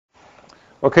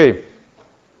Okay.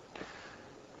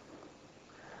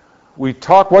 We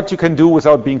talk what you can do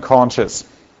without being conscious.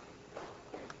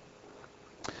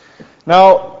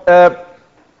 Now,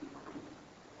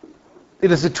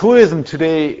 it is a truism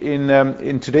today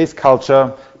in today's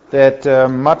culture that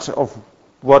much of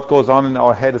what goes on in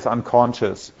our head is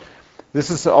unconscious.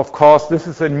 This is, of course,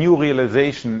 a new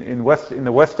realization in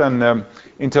the Western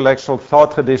intellectual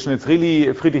thought tradition. It's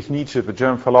really Friedrich Nietzsche, the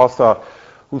German philosopher,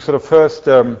 who sort of first,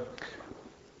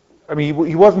 he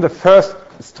wasn't the first,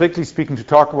 strictly speaking, to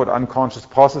talk about unconscious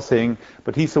processing,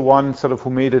 but he's the one sort of who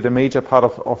made it a major part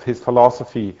of his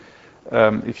philosophy,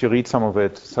 if you read some of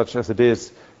it, such as it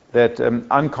is, that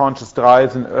unconscious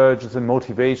drives and urges and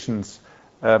motivations,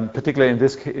 particularly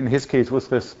in his case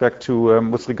with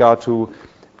regard to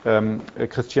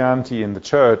Christianity in the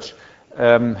church,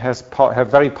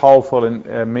 have very powerful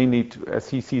and mainly, as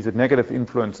he sees it, negative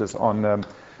influences on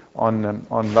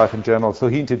life in general. So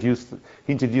he introduced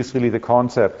really the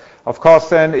concept. Of course,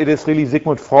 then it is really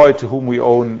Sigmund Freud to whom we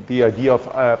owe the idea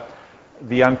of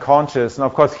the unconscious. And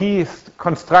of course, he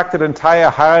constructed an entire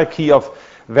hierarchy of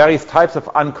various types of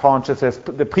unconscious. There's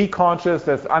the pre-conscious,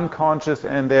 there's unconscious,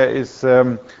 and there is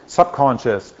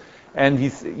subconscious. And he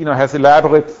has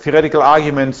elaborate theoretical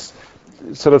arguments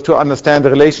sort of to understand the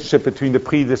relationship between the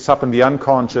pre, the sub, and the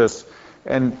unconscious,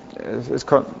 and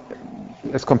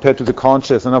as compared to the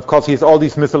conscious. And of course, he has all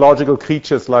these mythological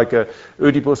creatures like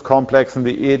Oedipus complex and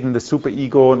the Eden, the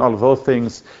superego, and all of those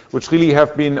things, which really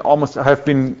have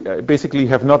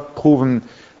not proven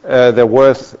their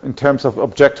worth in terms of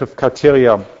objective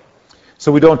criteria.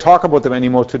 So we don't talk about them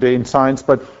anymore today in science,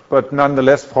 but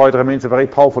nonetheless, Freud remains a very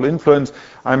powerful influence.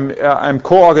 I'm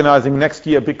co-organizing next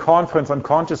year a big conference on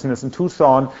consciousness in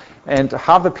Tucson, and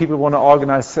half the people want to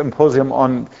organize a symposium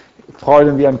on Freud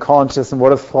and the unconscious and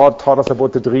what has Freud taught us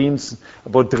about the dreams,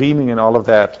 about dreaming and all of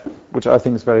that, which I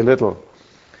think is very little.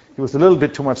 He was a little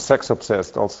bit too much sex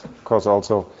obsessed, of course,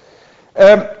 also.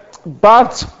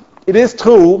 But it is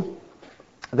true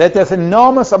that there's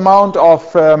enormous amount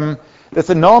of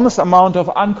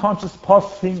unconscious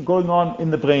processing going on in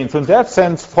the brain. So in that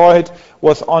sense, Freud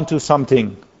was onto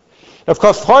something. Of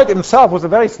course, Freud himself was a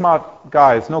very smart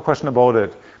guy, there's no question about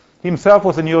it. He himself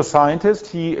was a neuroscientist.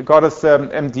 He got his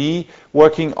MD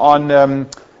working on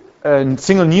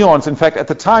single neurons. In fact, at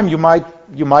the time, you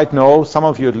might know, some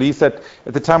of you at least, that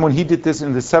at the time when he did this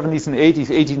in the 70s and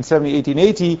 80s, 1870,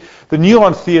 1880, the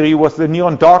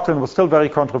neuron doctrine was still very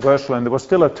controversial, and there was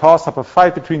still a toss-up, a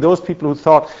fight between those people who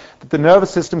thought that the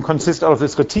nervous system consists out of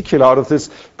this reticula, out of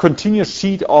this continuous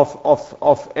sheet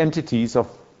of entities, of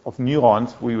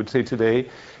neurons, we would say today,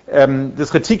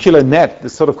 this reticular net,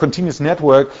 this sort of continuous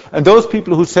network, and those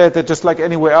people who said that just like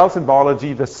anywhere else in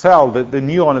biology, the cell, the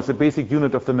neuron is the basic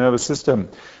unit of the nervous system.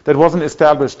 That wasn't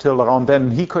established till around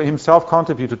then. He himself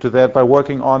contributed to that by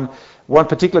working on one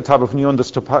particular type of neuron, the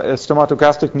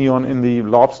stomatogastric neuron in the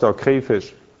lobster or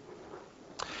crayfish.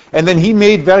 And then he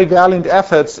made very valiant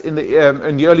efforts in the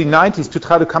early 90s to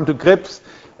try to come to grips,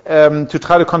 to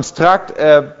try to construct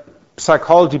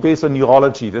psychology based on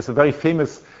neurology. There's a very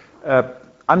famous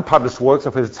unpublished works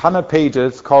of his. It's 100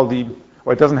 pages called it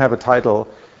doesn't have a title.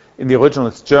 In the original,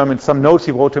 it's German. Some notes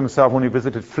he wrote to himself when he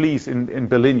visited Fliess in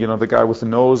Berlin, the guy with the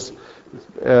nose,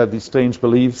 these strange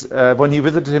beliefs. When he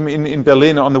visited him in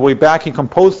Berlin, on the way back, he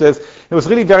composed this. It was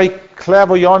really very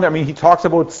clairvoyant. I mean, he talks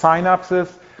about synapses.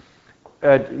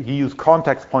 He used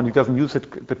context point. He doesn't use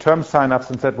the term synapse,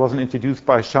 since that wasn't introduced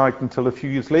by Shark until a few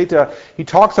years later. He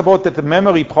talks about that the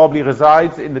memory probably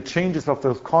resides in the changes of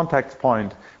those context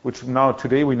point, which now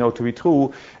today we know to be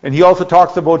true. And he also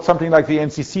talks about something like the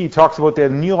NCC. He talks about there are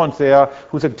neurons there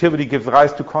whose activity gives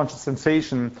rise to conscious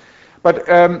sensation. But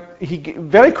he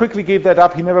very quickly gave that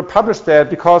up. He never published that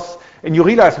because, and you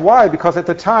realize why, because at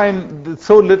the time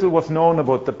so little was known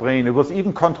about the brain. It was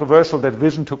even controversial that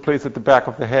vision took place at the back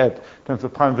of the head in terms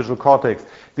of prime visual cortex.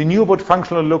 They knew about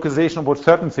functional localization about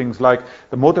certain things, like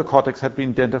the motor cortex had been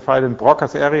identified and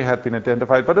Broca's area had been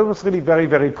identified, but it was really very,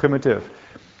 very primitive.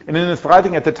 And in his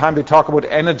writing at the time, they talk about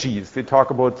energies. They talk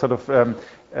about sort of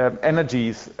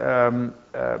energies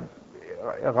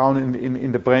around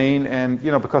in the brain, and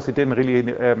because they didn't really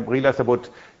realize about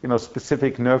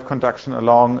specific nerve conduction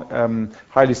along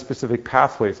highly specific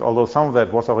pathways. Although some of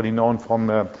that was already known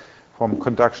from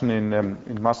conduction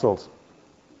in muscles.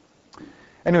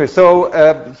 Anyway,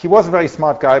 so he was a very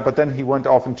smart guy, but then he went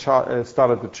off and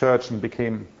started the church and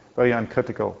became very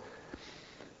uncritical.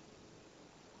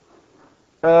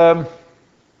 How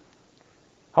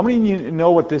many of you know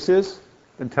what this is?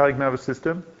 The enteric nervous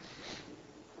system.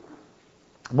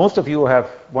 Most of you have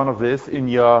one of this in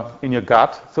your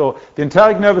gut. So the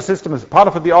enteric nervous system is part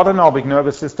of the autonomic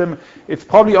nervous system. It's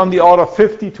probably on the order of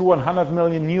 50 to 100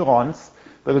 million neurons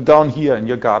that are down here in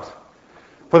your gut.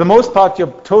 For the most part,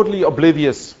 you're totally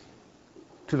oblivious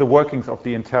to the workings of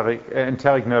the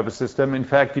enteric nervous system. In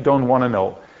fact, you don't want to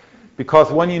know.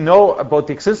 Because when you know about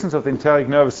the existence of the enteric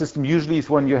nervous system, usually is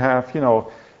when you have,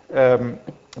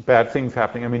 bad things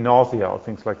happening. I mean, nausea or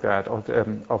things like that, of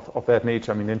that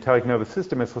nature. I mean, the enteric nervous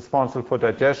system is responsible for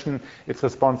digestion. It's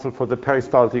responsible for the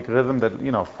peristaltic rhythm that,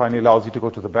 finally allows you to go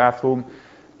to the bathroom.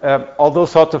 All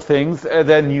those sorts of things.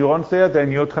 There are neurons there. There are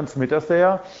neurotransmitters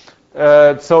there.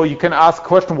 So you can ask the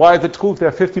question, why is it true if there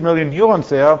are 50 million neurons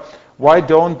there? Why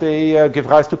don't they give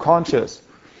rise to conscious?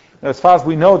 As far as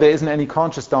we know, there isn't any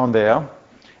conscious down there.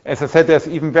 As I said, there's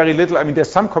even very little. I mean,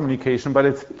 there's some communication, but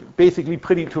it's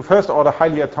basically to first order,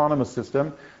 highly autonomous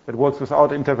system that works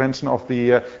without intervention of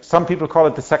the, some people call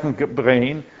it the second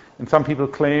brain, and some people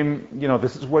claim,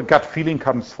 this is where gut feeling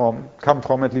come from,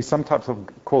 at least some types of,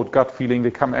 quote, gut feeling, they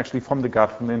come actually from the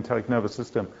gut, from the enteric nervous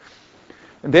system.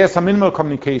 And there's some minimal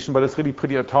communication, but it's really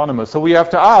pretty autonomous. So we have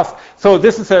to ask, so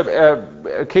this is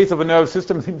a case of a nervous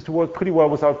system that seems to work pretty well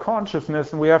without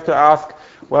consciousness, and we have to ask,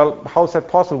 well, how is that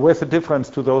possible? Where's the difference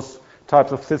to those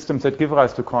types of systems that give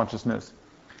rise to consciousness?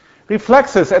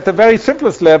 Reflexes at the very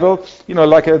simplest level,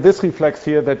 like this reflex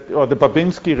here, or the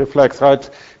Babinski reflex, right?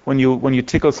 When you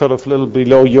tickle sort of a little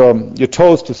below your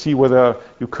toes to see whether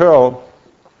you curl.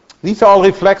 These are all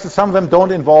reflexes. Some of them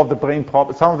don't involve the brain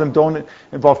proper. Some of them don't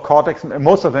involve cortex. And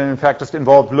most of them, in fact, just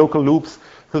involve local loops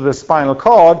through the spinal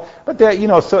cord. But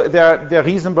they're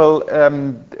reasonable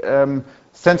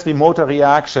sensory motor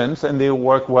reactions, and they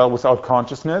work well without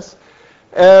consciousness.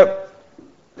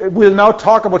 We'll now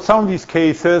talk about some of these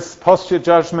cases: posture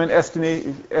judgment,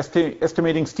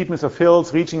 estimating steepness of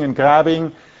hills, reaching and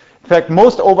grabbing. In fact,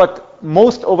 most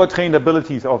overtrained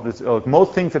abilities of this ilk,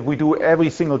 most things that we do every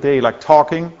single day, like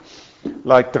talking,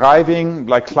 like driving,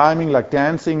 like climbing, like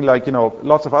dancing, like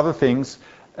lots of other things,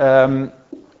 are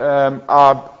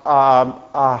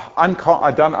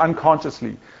done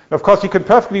unconsciously. Of course, you can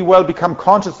perfectly well become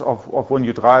conscious of when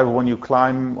you drive, or when you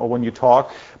climb, or when you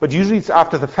talk, but usually it's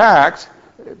after the fact,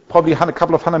 probably a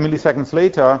couple of 100 milliseconds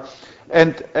later,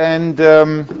 and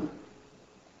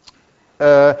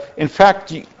in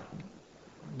fact,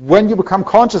 when you become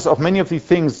conscious of many of these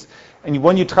things, and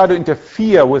when you try to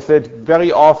interfere with it,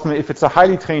 very often, if it's a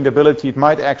highly trained ability, it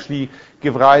might actually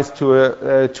give rise to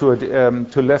a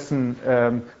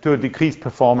decreased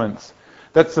performance.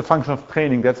 That's the function of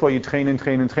training. That's why you train and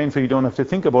train and train, so you don't have to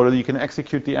think about it. You can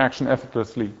execute the action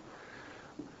effortlessly.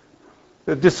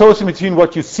 The dissociation between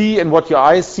what you see and what your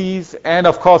eye sees, and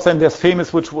of course, then there's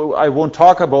famous, which I won't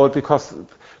talk about because,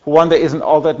 for one, there isn't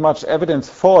all that much evidence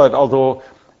for it, although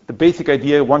the basic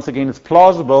idea, once again, is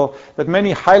plausible, that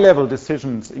many high-level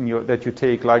decisions that you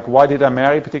take, like why did I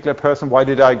marry a particular person, why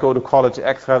did I go to college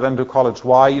X rather than to college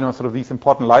Y, sort of these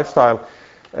important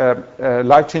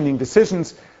life-changing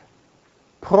decisions,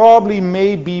 probably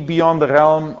may be beyond the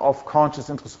realm of conscious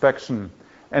introspection.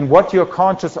 And what you're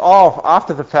conscious of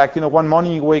after the fact, one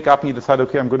morning you wake up and you decide,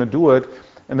 okay, I'm going to do it,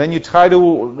 and then you try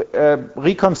to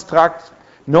reconstruct,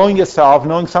 knowing yourself,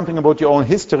 knowing something about your own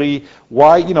history,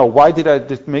 why did I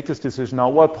make this decision now?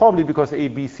 Well, probably because A,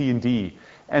 B, C, and D.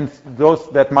 And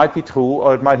that might be true,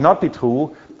 or it might not be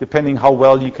true, depending how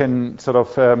well you can sort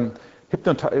of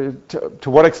hypnotize,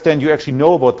 to what extent you actually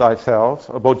know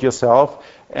about yourself,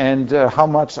 and how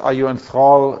much are you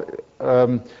enthralled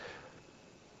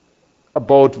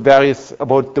about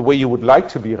the way you would like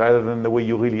to be rather than the way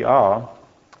you really are.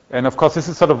 And of course, this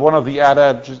is sort of one of the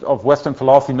adages of Western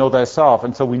philosophy, know thyself.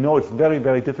 And so we know it's very,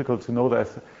 very difficult to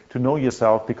know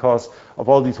yourself because of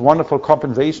all these wonderful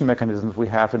compensation mechanisms we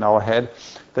have in our head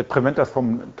that prevent us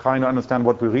from trying to understand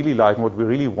what we really like and what we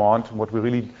really want and what we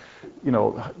really,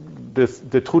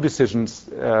 the true decisions,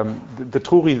 the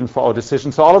true reasons for our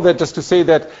decisions. So all of that just to say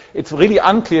that it's really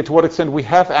unclear to what extent we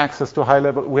have access to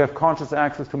we have conscious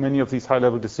access to many of these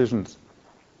high-level decisions.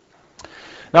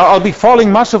 Now, I'll be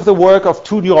following much of the work of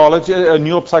two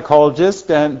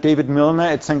neuropsychologists, David Milner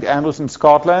at St. Andrews in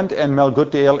Scotland and Mel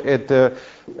Goodale at the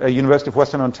University of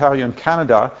Western Ontario in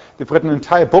Canada. They've written an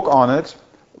entire book on it,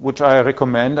 which I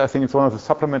recommend. I think it's one of the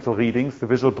supplemental readings, The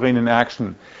Visual Brain in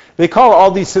Action. They call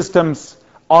all these systems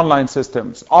online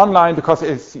systems. Online because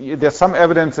there's some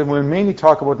evidence, and we'll mainly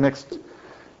talk about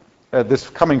this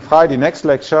coming Friday, next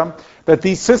lecture, that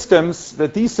these systems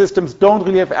don't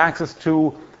really have access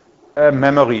to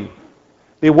memory.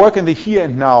 They work in the here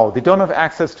and now. They don't have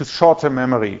access to short-term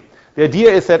memory. The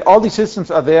idea is that all these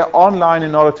systems are there online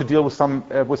in order to deal with some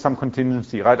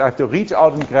contingency, right? I have to reach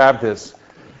out and grab this.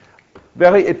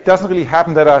 it doesn't really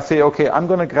happen that I say, okay, I'm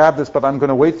going to grab this, but I'm going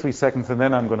to wait 3 seconds and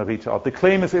then I'm going to reach out. The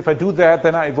claim is if I do that,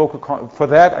 then I evoke for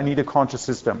that I need a conscious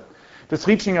system. Just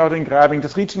reaching out and grabbing,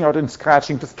 just reaching out and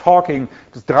scratching, just talking,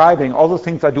 just driving, all those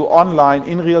things I do online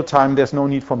in real time, there's no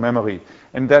need for memory.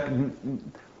 And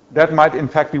that might in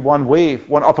fact be one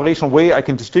operational way I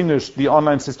can distinguish the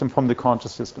online system from the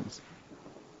conscious systems.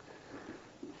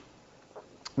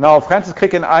 Now, Francis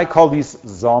Crick and I call these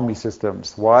zombie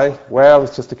systems. Why? Well,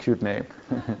 it's just a cute name.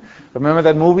 Remember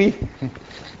that movie?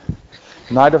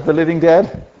 Night of the Living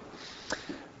Dead?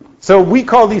 So we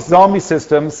call these zombie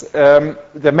systems,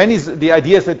 the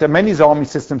idea is that there are many zombie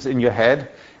systems in your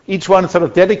head. Each one is sort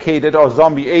of dedicated, or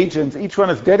zombie agents, each one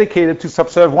is dedicated to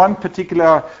subserve one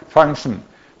particular function.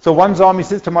 So one zombie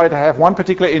system might have one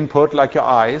particular input, like your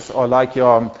eyes, or like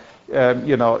your,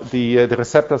 the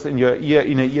receptors in your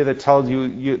ear that tell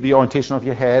you the orientation of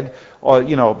your head, or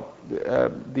your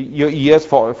ears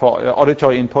for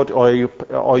auditory input, or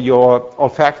your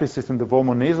olfactory system, the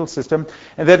vomonasal system,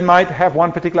 and that might have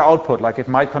one particular output, like it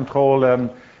might control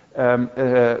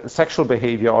sexual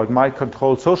behavior, or it might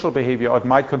control social behavior, or it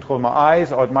might control my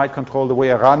eyes, or it might control the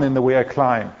way I run and the way I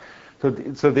climb. So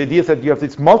the idea is that you have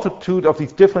this multitude of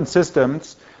these different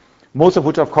systems, most of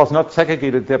which are of course not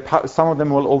segregated. Some of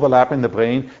them will overlap in the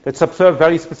brain that subserve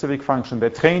very specific function. They're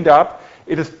trained up.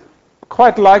 It is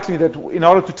quite likely that in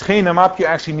order to train them up, you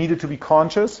actually needed to be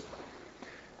conscious.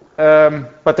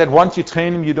 But that once you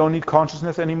train them, you don't need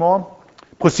consciousness anymore.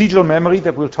 Procedural memory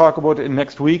that we'll talk about in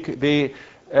next week,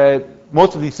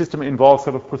 most of these systems involve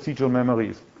sort of procedural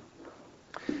memories.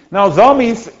 Now,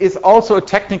 zombies is also a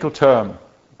technical term,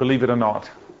 believe it or not.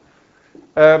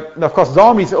 Of course,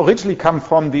 zombies originally come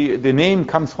from the name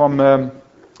comes from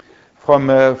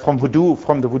voodoo,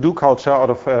 from the voodoo culture out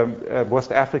of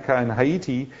West Africa and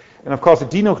Haiti. And of course, it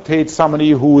denotates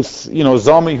somebody who's,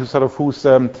 zombie, there's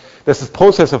this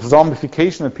process of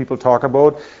zombification that people talk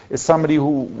about, is somebody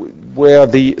where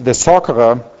the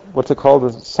sorcerer, what's it called,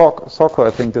 the sorcerer,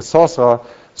 I think, the sorcerer,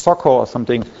 or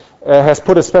something, has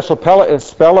put a special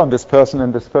spell on this person,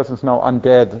 and this person is now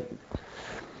undead.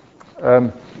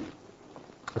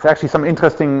 There's actually some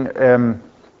interesting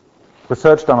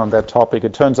research done on that topic.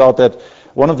 It turns out that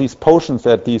one of these potions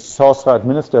that these sorcerer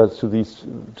administers to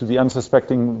the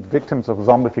unsuspecting victims of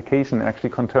zombification actually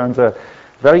contains a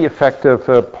very effective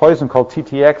poison called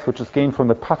TTX, which is gained from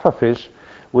the pufferfish,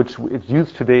 which is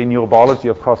used today in neurobiology,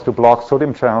 of course, to block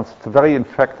sodium channels. It's a very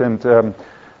effective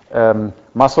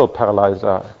muscle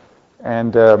paralyzer.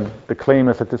 And the claim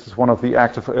is that this is one of the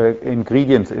active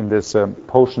ingredients in this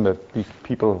potion that these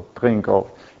people drink or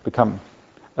become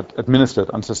administered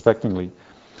unsuspectingly.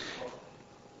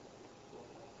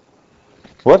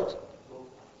 What?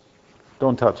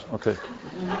 Don't touch. Okay.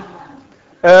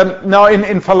 Now,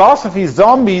 in philosophy,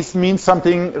 zombies means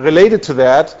something related to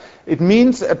that. It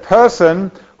means a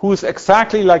person who is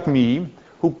exactly like me,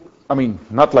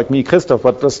 not like me, Christof,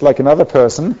 but just like another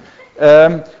person,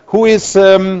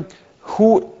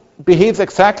 who behaves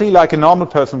exactly like a normal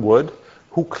person would,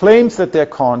 who claims that they're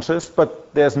conscious,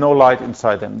 but there's no light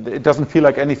inside them. It doesn't feel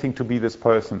like anything to be this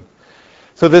person.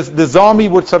 So the zombie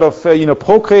would sort of,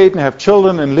 procreate and have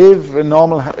children and live a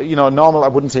normal, I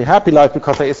wouldn't say happy life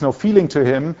because there is no feeling to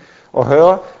him or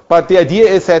her. But the idea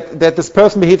is that this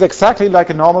person behaves exactly like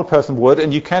a normal person would,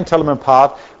 and you can't tell them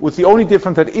apart, with the only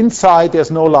difference that inside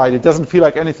there's no light. It doesn't feel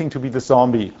like anything to be the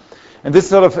zombie. And this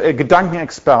is sort of a Gedanken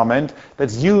experiment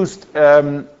that's used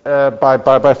by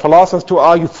philosophers to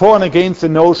argue for and against the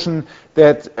notion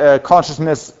that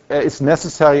consciousness is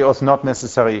necessary or is not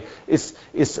necessary.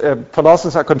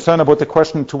 Philosophers are concerned about the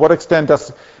question, to what extent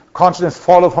does consciousness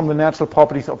follow from the natural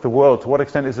properties of the world? To what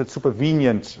extent is it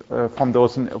supervenient from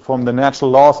the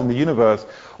natural laws in the universe?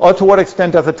 Or to what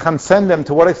extent does it transcend them?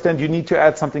 To what extent do you need to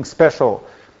add something special?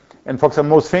 And for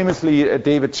example, most famously,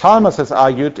 David Chalmers has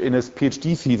argued in his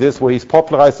PhD thesis, where he's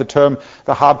popularized the term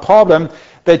 "the hard problem,"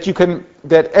 that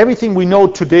everything we know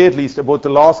today, at least, about the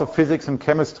laws of physics and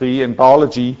chemistry and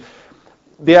biology,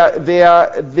 put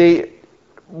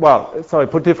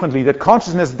differently, that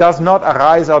consciousness does not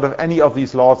arise out of any of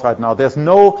these laws right now. There's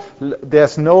no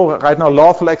right now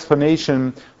lawful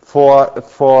explanation for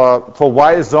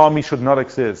why a zombie should not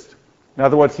exist. In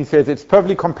other words, he says it's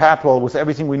perfectly compatible with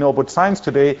everything we know about science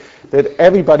today, that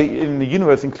everybody in the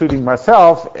universe, including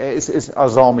myself, are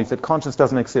zombies, that consciousness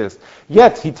doesn't exist.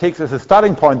 Yet, he takes as a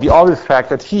starting point the obvious fact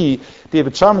that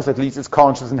David Chalmers at least, is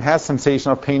conscious and has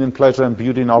sensation of pain and pleasure and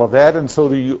beauty and all of that, and so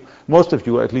do most of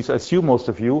you, at least I assume most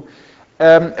of you.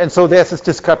 And so there's this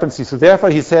discrepancy. So therefore,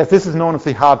 he says this is known as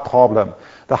the hard problem.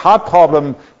 The hard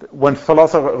problem, when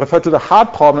philosophers refer to the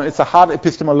hard problem, it's a hard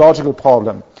epistemological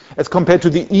problem as compared to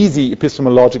the easy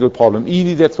epistemological problem.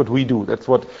 Easy, that's what we do. That's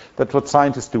what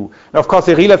scientists do. Now, of course,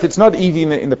 they realize it's not easy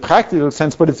in the practical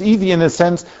sense, but it's easy in the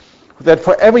sense that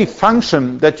for every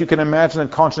function that you can imagine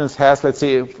that consciousness has, let's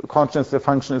say if consciousness, the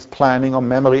function is planning or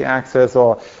memory access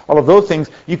or all of those things,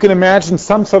 you can imagine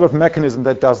some sort of mechanism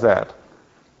that does that.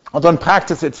 Although in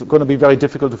practice it's going to be very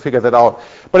difficult to figure that out.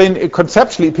 But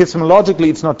conceptually, epistemologically,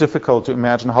 it's not difficult to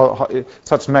imagine how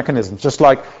such mechanisms, just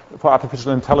like for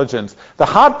artificial intelligence. The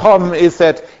hard problem is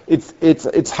that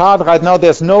it's hard right now.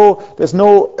 There's no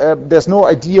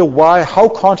idea how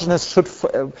consciousness should,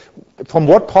 from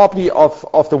what property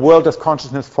of the world does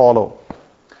consciousness follow.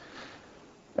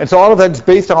 And so all of that is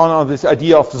based on this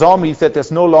idea of zombies, that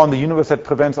there's no law in the universe that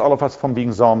prevents all of us from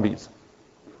being zombies.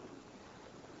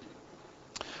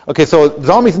 Okay, so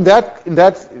zombies in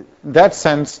that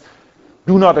sense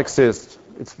do not exist.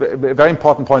 It's a very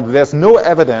important point. There's no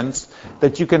evidence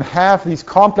that you can have these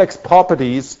complex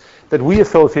properties that we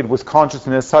associate with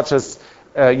consciousness, such as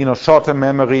short-term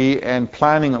memory and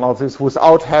planning and all this,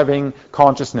 without having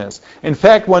consciousness. In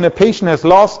fact, when a patient has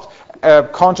lost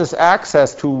conscious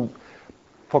access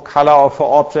for color or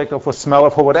for object or for smell or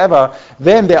for whatever,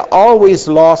 then there are always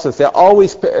losses, there are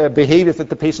always behaviors that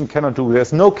the patient cannot do.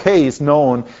 There's no case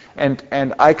known, and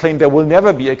I claim there will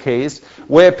never be a case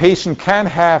where a patient can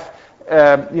have,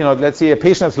 let's say a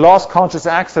patient has lost conscious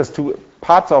access to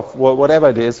parts of whatever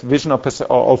it is, vision or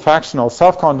olfaction or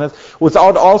self-consciousness,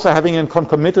 without also having a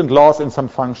concomitant loss in some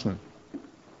function.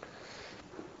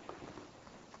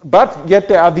 But yet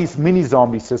there are these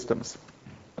mini-zombie systems.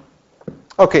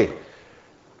 Okay.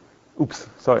 Oops,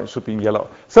 sorry, it should be in yellow.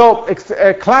 So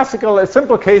a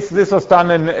simple case, this was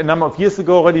done a number of years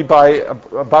ago already by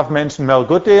above-mentioned Mel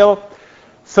Goodale.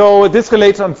 So this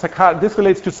relates to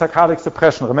saccadic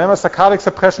suppression. Remember, saccadic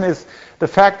suppression is the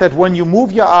fact that when you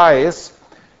move your eyes,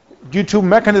 due to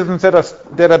mechanisms that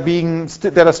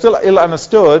are still ill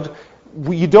understood,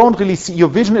 you don't really see, your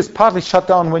vision is partly shut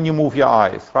down when you move your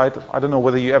eyes, right? I don't know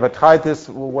whether you ever tried this,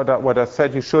 what I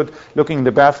said you should, looking in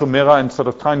the bathroom mirror and sort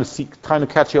of trying to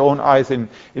catch your own eyes in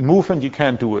movement, you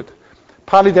can't do it.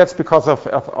 Partly that's because of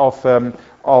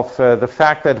the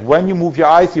fact that when you move your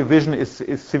eyes, your vision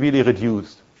is severely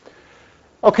reduced.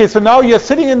 Okay, so now you're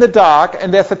sitting in the dark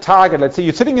and there's a target. Let's say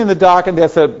you're sitting in the dark and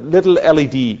there's a little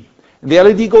LED. And the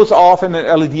LED goes off and the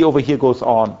LED over here goes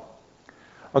on.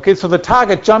 Okay, so the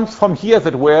target jumps from here, as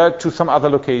it were, to some other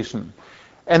location.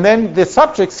 And then the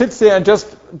subject sits there and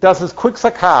just does this quick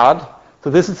saccade. So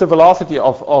this is the velocity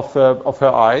of her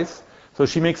eyes. So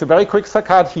she makes a very quick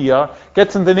saccade here,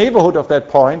 gets in the neighborhood of that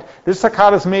point. This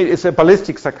saccade is a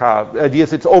ballistic saccade. The idea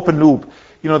is it's open loop.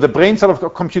 The brain sort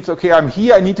of computes, okay, I'm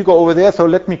here, I need to go over there, so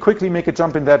let me quickly make a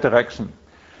jump in that direction.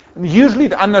 And usually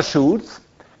it undershoots,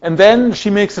 and then she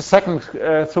makes a second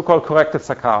so-called corrected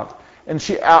saccade. And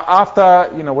she, after,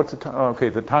 what's the time? Okay,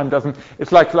 the time doesn't,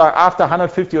 it's like after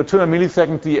 150 or 200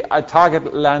 milliseconds, the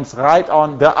target lands right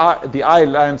on, the eye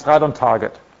lands right on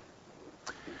target.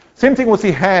 Same thing with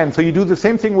the hand. So you do the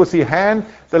same thing with the hand.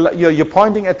 You're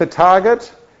pointing at the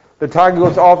target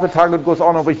goes off, the target goes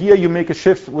on over here, you make a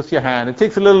shift with your hand. It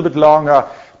takes a little bit longer,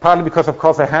 partly because, of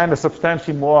course, the hand is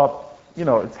substantially more,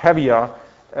 it's heavier,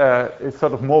 it's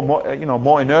sort of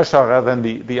more inertia rather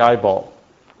than the eyeball.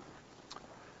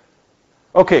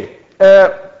 Okay,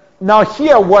 now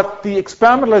here what the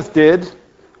experimentalists did,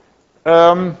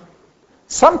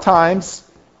 sometimes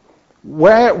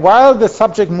while the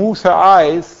subject moves her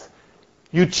eyes,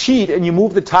 you cheat and you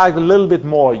move the target a little bit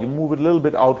more, you move it a little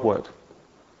bit outward.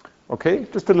 Okay,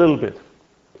 just a little bit.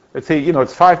 Let's say,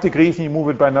 it's 5 degrees and you move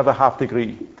it by another ½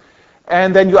 degree.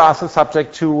 And then you ask the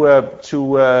subject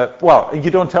and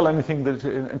you don't tell anything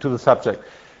to the subject.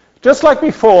 Just like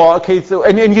before, okay, so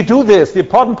and you do this. The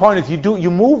important point is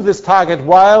you move this target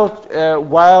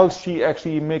while she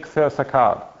actually makes her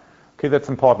saccade. Okay, that's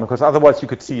important because otherwise you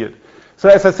could see it. So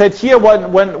as I said here,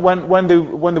 when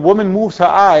the woman moves her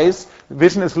eyes,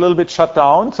 vision is a little bit shut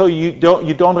down, so you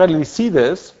don't readily see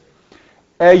this.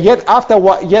 Yet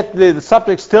the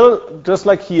subject still, just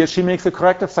like here, she makes a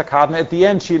corrective saccade, and at the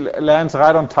end she lands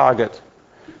right on target.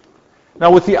 Now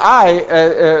with the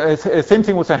eye, same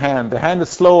thing with the hand. The hand is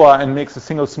slower and makes a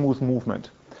single smooth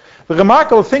movement. The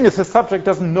remarkable thing is the subject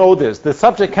doesn't know this. The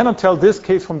subject cannot tell this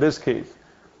case from this case.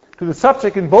 To the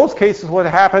subject, in both cases, what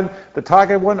happened, the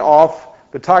target went off,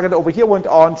 the target over here went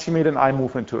on, she made an eye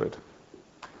movement to it.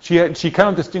 She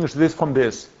cannot distinguish this from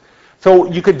this. So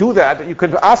you could do that, you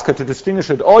could ask her to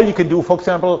distinguish it, or you can do, for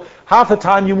example, half the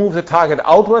time you move the target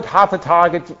outward, half the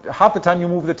time you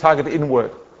move the target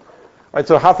inward. Right,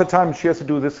 so half the time she has to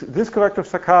do this corrective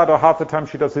saccade, or half the time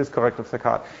she does this corrective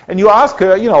saccade. And you ask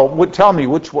her, tell me,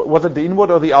 which was it, the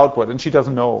inward or the outward? And she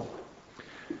doesn't know.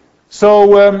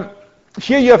 So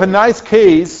here you have a nice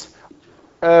case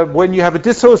when you have a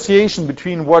dissociation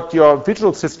between what your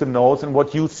visual system knows and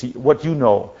what you see, what you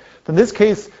know. So in this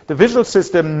case, the visual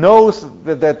system knows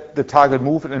that the target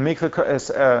moved and makes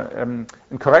and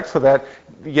corrects for that.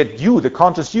 Yet you, the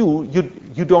conscious you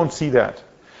don't see that.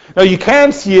 Now you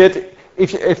can see it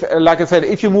if, like I said,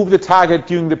 if you move the target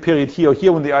during the period here or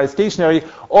here when the eye is stationary,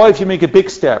 or if you make a big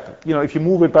step, if you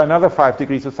move it by another 5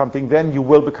 degrees or something, then you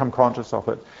will become conscious of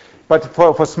it. But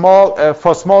for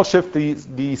small shift,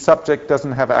 the subject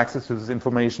doesn't have access to this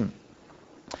information.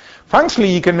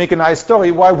 Functionally, you can make a nice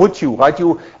story. Why would you, right?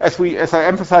 As I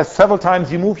emphasized several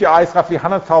times, you move your eyes roughly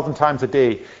 100,000 times a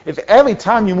day. If every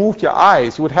time you moved your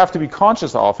eyes, you would have to be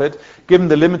conscious of it, given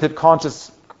the limited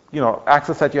conscious,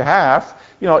 access that you have,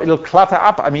 it'll clutter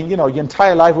up. I mean, your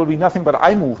entire life will be nothing but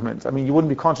eye movements. I mean, you wouldn't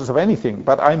be conscious of anything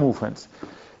but eye movements.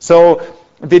 So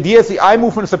the idea is the eye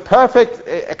movement is a perfect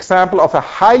example of a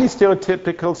highly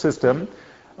stereotypical system.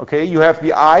 Okay, you have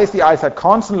the eyes at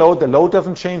constant load, the load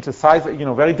doesn't change, the size,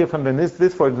 very different than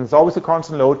this for instance, is always a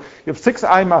constant load. You have 6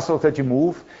 eye muscles that you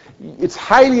move. It's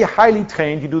highly, highly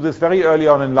trained. You do this very early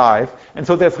on in life, and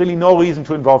so there's really no reason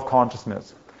to involve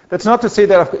consciousness. That's not to say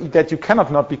that you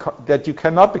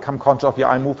cannot become conscious of your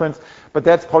eye movements, but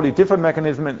that's probably a different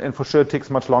mechanism, and for sure it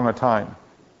takes much longer time.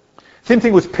 Same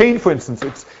thing with pain, for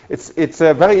instance. It's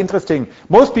very interesting.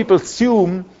 Most people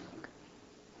assume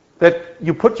that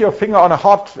you put your finger on a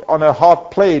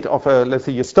hot plate of let's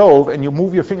say your stove, and you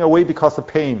move your finger away because of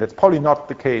pain. That's probably not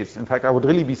the case. In fact, I would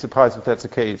really be surprised if that's the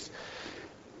case.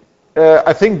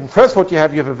 I think first what you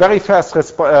have a very fast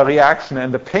reaction,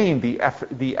 and the pain,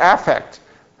 the affect,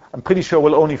 I'm pretty sure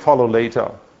will only follow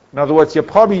later. In other words, you're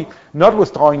probably not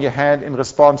withdrawing your hand in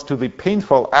response to the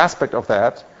painful aspect of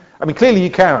that. I mean, clearly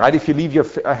you can, right? If you leave your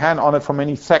hand on it for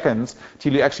many seconds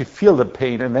till you actually feel the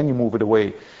pain, and then you move it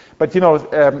away. But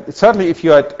certainly if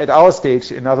you're at our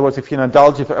stage, in other words, if you're an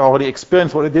adult, you've already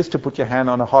experienced what it is to put your hand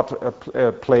on a hot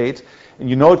plate, and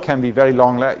it can be very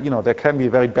long, there can be a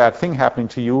very bad thing happening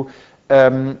to you.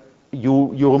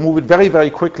 You remove it very, very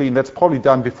quickly, and that's probably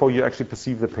done before you actually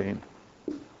perceive the pain.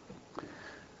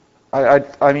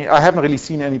 I mean, I haven't really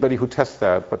seen anybody who tests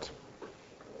that, but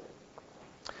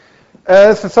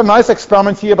so some nice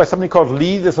experiments here by somebody called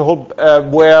Lee. There's a whole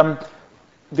where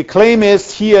the claim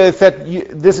is that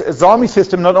this zombie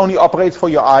system not only operates for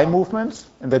your eye movements,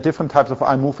 and there are different types of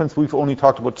eye movements. We've only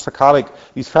talked about saccadic,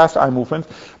 these fast eye movements,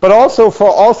 but also for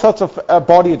all sorts of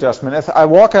body adjustment. As I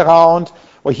walk around,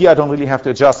 well, here I don't really have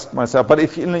to adjust myself, but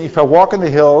if I walk in the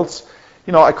hills,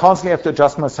 I constantly have to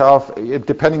adjust myself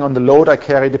depending on the load I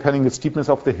carry, depending on the steepness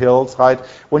of the hills, right?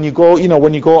 When you go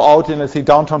out in, let's say,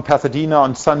 downtown Pasadena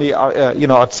on Sunday,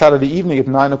 on Saturday evening at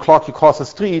 9 o'clock, you cross the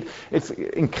street. It's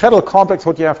incredibly complex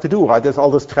what you have to do, right? There's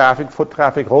all this traffic, foot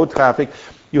traffic, road traffic.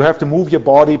 You have to move your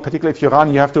body, particularly if you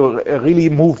run. You have to really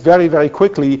move very, very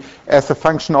quickly as a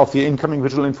function of the incoming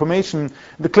visual information.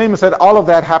 The claim is that all of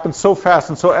that happens so fast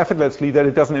and so effortlessly that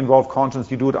it doesn't involve conscience.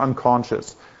 You do it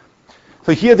unconscious.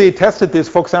 So here they tested this.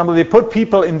 For example, they put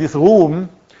people in this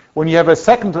room when you have a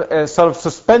second sort of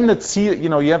suspended you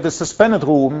have the suspended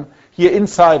room here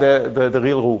inside the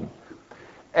real room,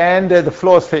 and the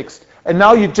floor is fixed. And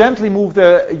now you gently move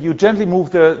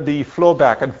the floor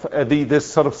back and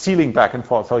this sort of ceiling back and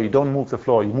forth. So you don't move the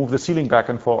floor, you move the ceiling back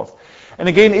and forth. And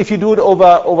again, if you do it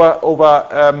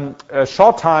over a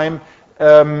short time.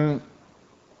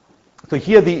 So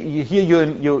here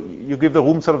you give the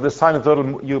room sort of the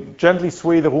sinusoidal, you gently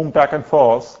sway the room back and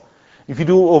forth. If you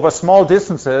do over small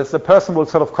distances, the person will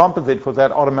sort of compensate for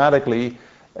that automatically.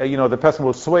 The person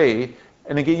will sway.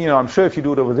 And again, I'm sure if you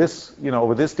do it over this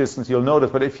distance, you'll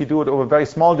notice. But if you do it over a very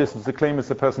small distance, the claim is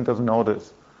the person doesn't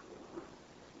notice.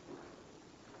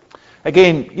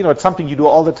 Again, it's something you do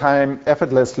all the time,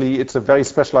 effortlessly. It's a very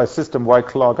specialized system. Why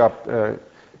clog up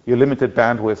your limited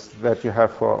bandwidth that you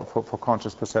have for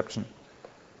conscious perception?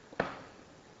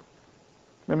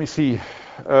 Let me see.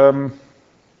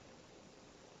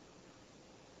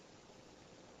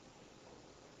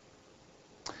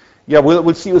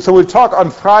 We'll see. So we'll talk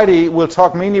on Friday. We'll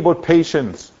talk mainly about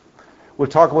patients. We'll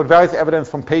talk about various evidence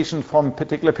from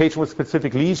particular patients with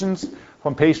specific lesions,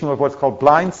 from patients with what's called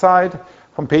blind side,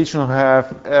 from patients who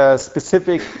have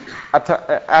specific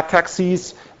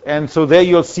ataxies. And so there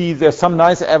you'll see there's some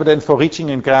nice evidence for reaching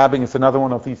and grabbing. It's another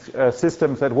one of these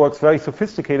systems that works very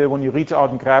sophisticated. When you reach out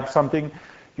and grab something,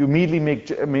 you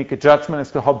immediately make a judgment as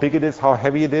to how big it is, how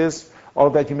heavy it is. All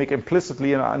of that you make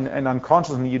implicitly and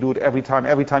unconsciously. You do it every time.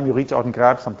 Every time you reach out and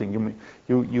grab something,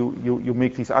 you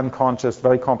make these unconscious,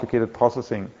 very complicated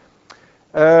processing.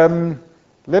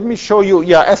 Let me show you,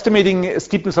 estimating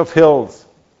steepness of hills.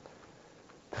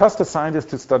 Trust a scientist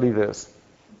to study this.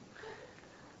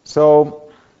 So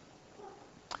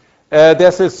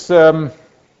there's this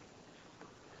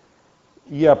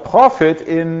prophet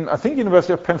in, I think,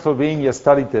 University of Pennsylvania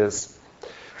studied this.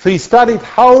 So he studied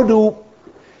how do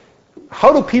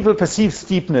people perceive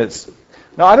steepness.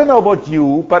 Now, I don't know about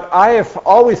you, but I have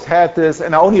always had this,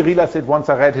 and I only realized it once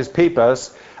I read his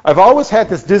papers. I've always had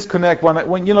this disconnect when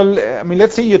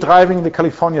let's say you're driving in the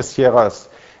California Sierras,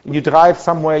 and you drive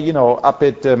somewhere, up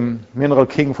at Mineral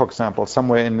King, for example,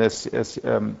 somewhere in this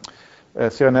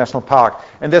Sierra National Park,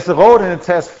 and there's a road and it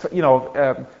says,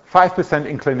 5%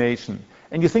 inclination.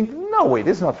 And you think, no, wait,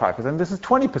 this is not 5%, this is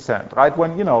 20%, right?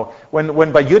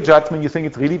 When by your judgment you think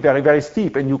it's really very, very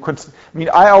steep. And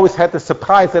I always had the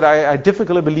surprise that I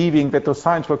difficulty believing that those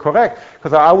signs were correct,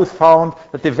 because I always found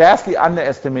that they vastly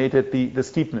underestimated the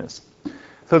steepness.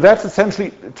 So that's essentially,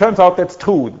 it turns out that's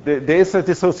true. There is a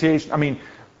dissociation.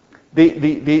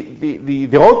 The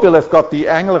road builders got the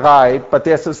angle right, but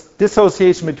there's this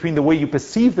dissociation between the way you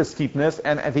perceive the steepness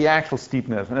and the actual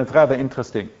steepness, and it's rather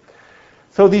interesting.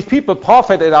 So these people,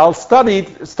 Prophet et al.,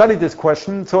 studied this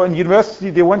question. So in university,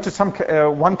 they went to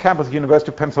one campus of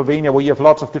University of Pennsylvania where you have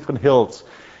lots of different hills.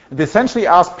 And they essentially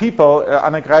asked people,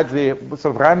 undergraduates, they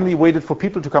sort of randomly waited for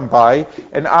people to come by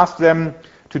and asked them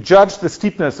to judge the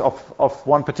steepness of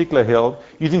one particular hill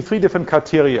using 3 different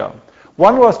criteria.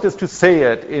 One was just to say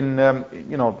it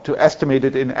to estimate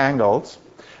it in angles.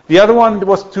 The other one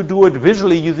was to do it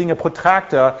visually using a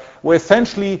protractor, where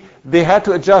essentially they had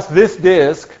to adjust this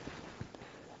disc.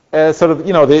 They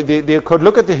could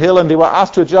look at the hill and they were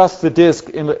asked to adjust the disc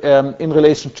in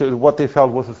relation to what they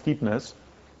felt was the steepness.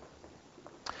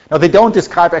 Now they don't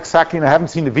describe exactly, and I haven't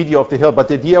seen the video of the hill, but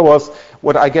the idea was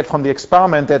what I get from the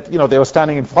experiment, that they were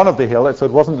standing in front of the hill, so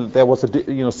it wasn't there was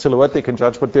a silhouette they can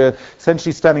judge, but they're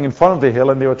essentially standing in front of the hill,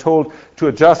 and they were told to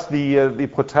adjust the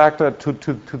protractor to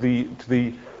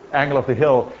the angle of the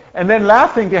hill. And then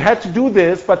last thing, they had to do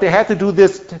this, but they had to do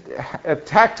this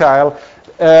tactile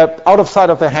out of sight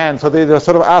of the hand. So they were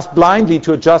sort of asked blindly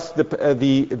to adjust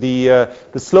the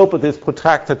slope of this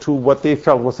protractor to what they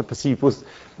felt was the perceived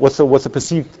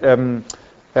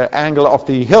angle of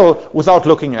the hill without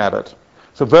looking at it.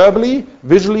 So verbally,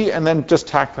 visually, and then just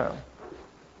tactile.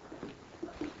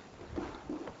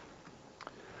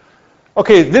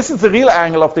 Okay, this is the real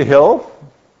angle of the hill,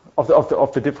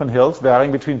 of the different hills,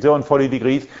 varying between 0 and 40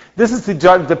 degrees. This is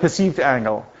the perceived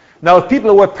angle. Now, if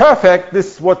people were perfect,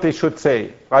 this is what they should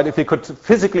say, right? If they could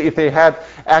physically, if they had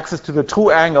access to the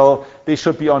true angle, they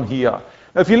should be on here.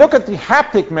 Now, if you look at the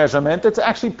haptic measurement, it's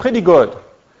actually pretty good.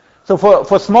 So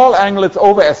for small angle, it's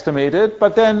overestimated,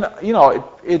 but then,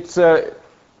 it's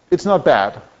not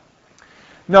bad.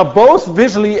 Now, both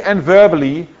visually and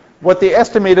verbally, what they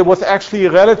estimated was actually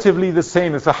relatively the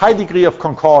same. It's a high degree of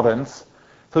concordance.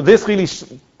 So this really,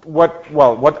 the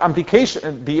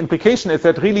implication is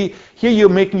that really here you're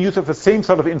making use of the same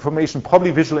sort of information,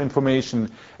 probably visual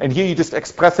information, and here you just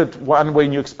express it one way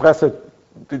and you express it,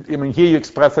 here you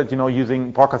express it,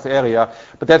 using Broca's area,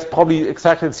 but that's probably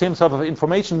exactly the same sort of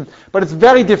information, but it's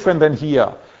very different than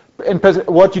here. And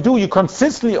what you do, you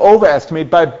consistently overestimate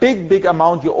by a big, big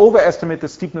amount, you overestimate the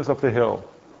steepness of the hill.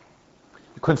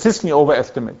 You consistently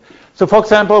overestimate. So for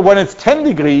example, when it's 10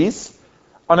 degrees,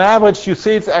 on average, you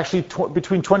say it's actually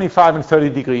between 25 and 30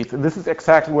 degrees. And this is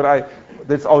exactly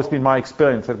that's always been my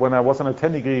experience, that when I was on a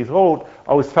 10 degrees road,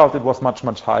 I always felt it was much,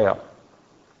 much higher.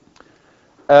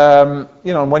 When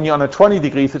you're on a 20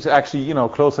 degrees, it's actually,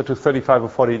 closer to 35 or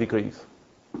 40 degrees.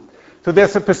 So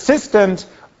there's a persistent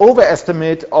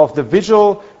overestimate of the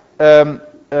visual, estimate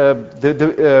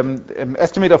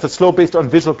of the slope based on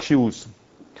visual cues,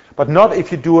 but not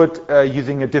if you do it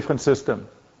using a different system.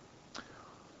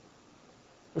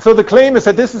 So the claim is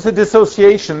that this is a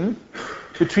dissociation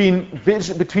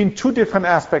between 2 different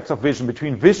aspects of vision,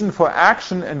 between vision for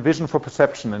action and vision for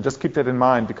perception. And just keep that in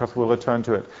mind, because we'll return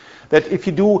to it. That if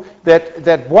you do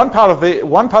that one part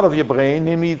of your brain,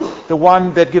 namely the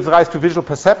one that gives rise to visual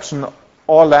perception,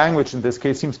 or language in this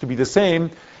case, seems to be the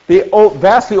same, they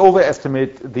vastly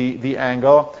overestimate the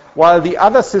angle, while the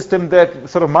other system that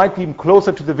sort of might be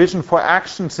closer to the vision for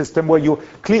action system, where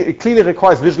it clearly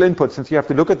requires visual input, since you have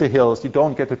to look at the hills, you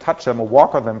don't get to touch them or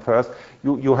walk on them first,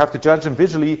 you have to judge them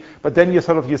visually, but then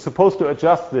you're supposed to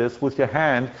adjust this with your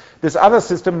hand. This other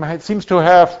system seems to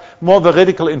have more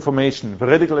veridical information,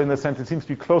 veridical in the sense it seems to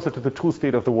be closer to the true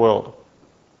state of the world.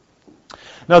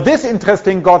 Now this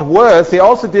interesting got worse. They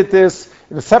also did this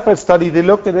in a separate study. They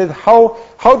looked at it, how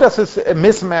does this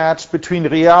mismatch between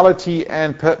reality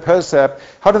and percept,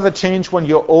 how does it change when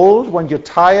you're old, when you're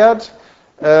tired?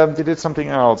 They did something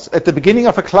else. At the beginning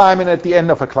of a climb and at the end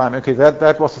of a climb. Okay,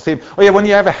 that was the same. Oh yeah, when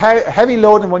you have a heavy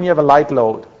load and when you have a light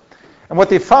load. And what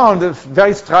they found is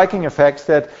very striking effects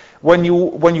that when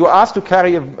you asked to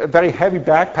carry a very heavy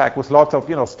backpack with lots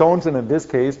of stones in this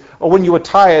case, or when you were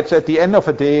tired, so at the end of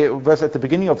a day versus at the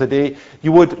beginning of the day,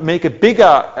 you would make it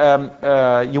bigger.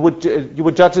 You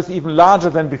would judge this even larger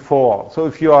than before. So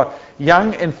if you are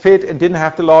young and fit and didn't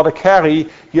have the load to carry,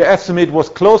 your estimate was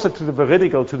closer to the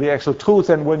veridical, to the actual truth,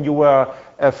 than when you were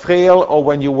frail or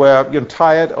when you were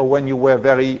tired or when you were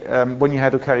when you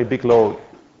had to carry a big load.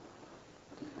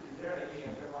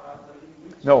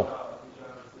 No.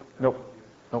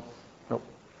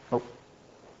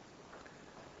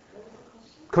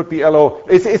 Could be LO.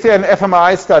 Is there an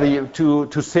fMRI study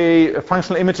to say, a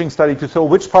functional imaging study to show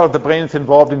which part of the brain is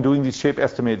involved in doing these shape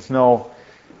estimates? No.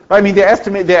 I mean,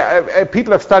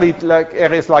 people have studied like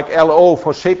areas like LO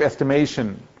for shape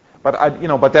estimation, but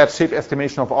but that's shape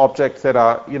estimation of objects that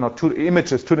are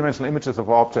two-dimensional images of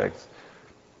objects.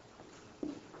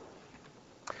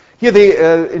 Here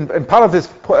in part of this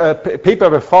paper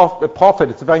with Profit,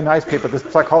 it's a very nice paper, this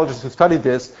psychologist who studied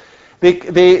this, they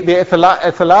at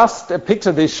the last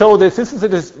picture, they show this is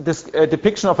a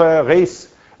depiction of a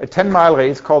race, a 10-mile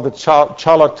race called the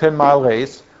Charlotte 10-mile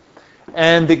race.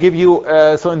 And they give you,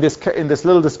 so in this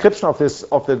little description of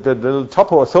the little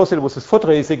topo associated with this foot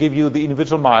race, they give you the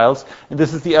individual miles, and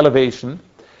this is the elevation.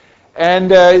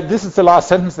 And this is the last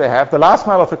sentence they have. The last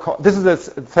mile of the course, this is a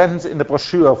sentence in the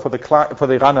brochure for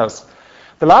the runners.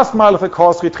 The last mile of the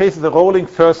course retraces the rolling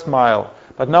first mile,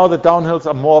 but now the downhills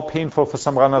are more painful for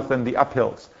some runners than the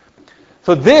uphills.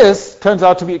 So this turns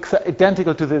out to be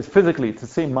identical to this physically. It's the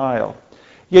same mile.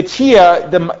 Yet here,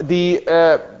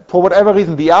 for whatever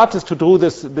reason, the artist who drew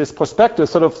this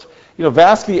prospectus sort of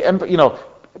vastly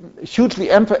hugely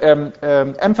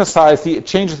emphasized the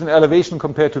changes in elevation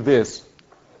compared to this.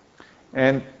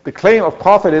 And the claim of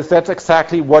Profit is that's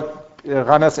exactly what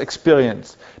runners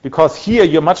experience. Because here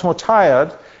you're much more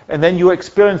tired, and then you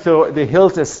experience the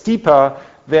hills as steeper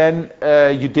than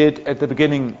you did at the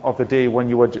beginning of the day when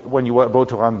you were about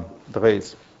to run the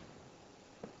race.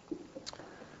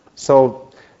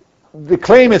 So the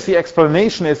claim is, the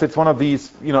explanation is, it's one of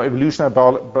these, evolutionary,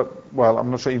 well,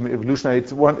 I'm not sure even evolutionary,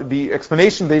 the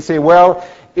explanation, they say, well,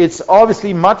 it's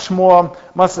obviously much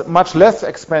less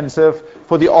expensive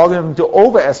for the organism to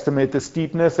overestimate the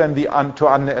steepness than to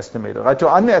underestimate it, right? To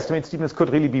underestimate steepness could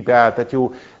really be bad, that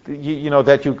you're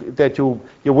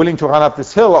willing to run up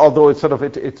this hill, although it's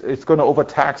going to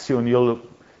overtax you and you'll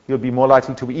be more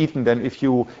likely to be eaten than if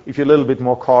you're a little bit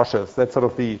more cautious. That's sort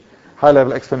of the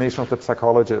high-level explanation of the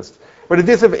psychologist. But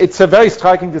it's a very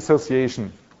striking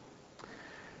dissociation.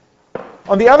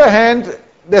 On the other hand,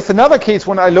 there's another case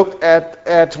when I looked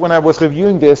at when I was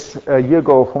reviewing this a year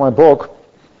ago for my book,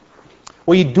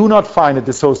 where you do not find a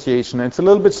dissociation. And it's a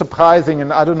little bit surprising,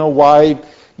 and I don't know why.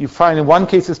 You find in one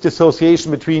case this dissociation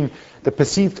between the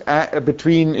perceived,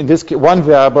 in this case, one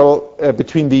variable,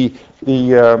 between the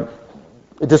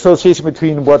dissociation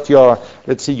between what your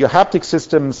haptic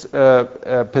systems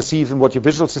perceives and what your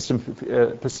visual system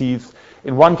perceives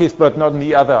in one case, but not in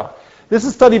the other. This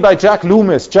is studied by Jack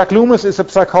Loomis. Jack Loomis is a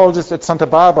psychologist at Santa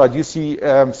Barbara,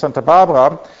 UC Santa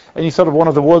Barbara, and he's sort of one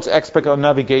of the world's experts on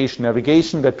navigation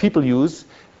that people use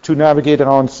to navigate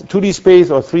around 2D space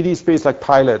or 3D space like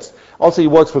pilots. Also, he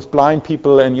works with blind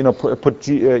people and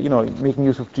making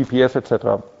use of GPS,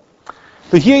 etc.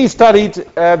 So here he studied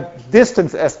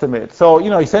distance estimate. So,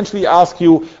 essentially ask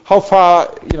you how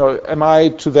far, am I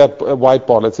to that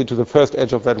whiteboard, let's say to the first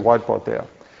edge of that whiteboard there.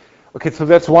 Okay, so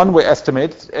that's one way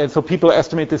estimate. And so people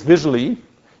estimate this visually.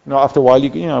 After a while,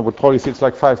 you would probably say it's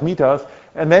like 5 meters.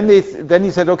 And then he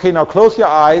said, okay, now close your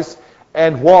eyes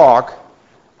and walk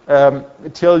okay,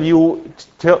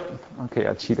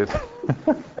 I cheated.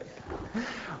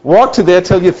 Walk to there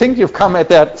till you think you've come at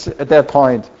that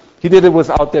point. He did it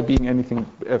without there being anything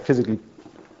physically.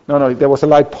 No, there was a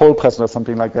light pole present or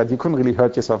something like that. You couldn't really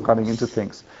hurt yourself running into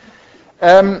things.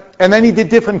 And then he did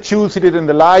different cues. He did it in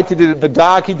the light, he did it in the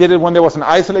dark, he did it when there was an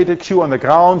isolated cue on the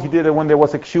ground, he did it when there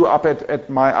was a cue up at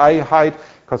my eye height,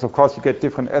 because of course you get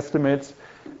different estimates.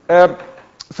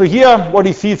 So here what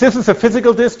he sees, this is a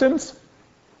physical distance.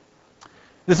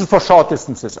 This is for short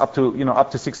distances, up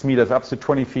to 6 meters, up to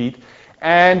 20 feet.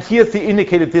 And here's the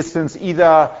indicated distance,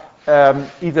 either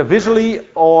visually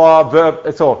or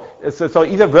so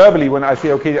either verbally when I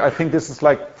say, okay, I think this is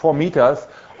like 4 meters,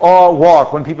 or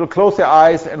walk when people close their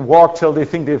eyes and walk till they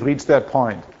think they've reached that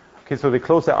point. Okay, so they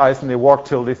close their eyes and they walk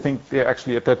till they think they're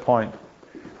actually at that point.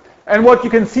 And what you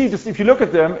can see, just if you look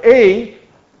at them,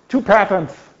 two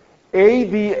patterns.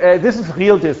 This is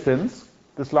real distance,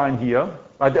 this line here.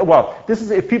 Well, this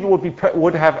is if people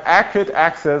would have accurate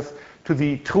access to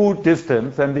the true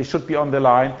distance, then they should be on the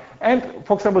line. And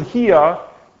for example, here,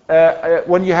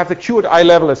 when you have the Q at eye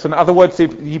level, so in other words,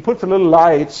 if he puts a little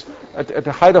light at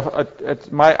the height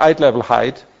at my eye level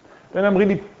height, then I'm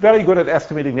really very good at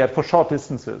estimating that for short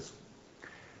distances.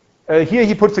 Here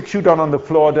he puts the Q down on the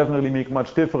floor, doesn't really make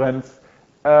much difference.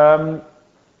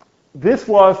 This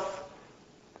was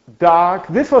dark.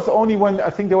 This was only when I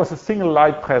think there was a single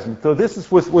light present. So this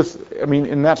is I mean,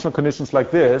 in natural conditions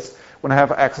like this, when I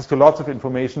have access to lots of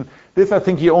information, this I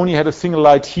think you only had a single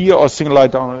light here or a single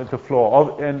light down at the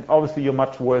floor. And obviously you're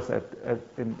much worse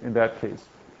in that case.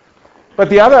 But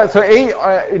the other, so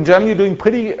in general you're doing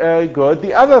pretty good.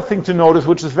 The other thing to notice,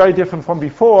 which is very different from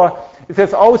before, is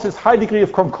there's always this high degree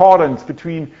of concordance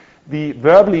between the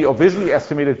verbally or visually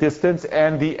estimated distance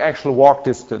and the actual walk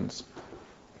distance.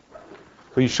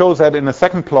 So he shows that in the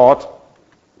second plot.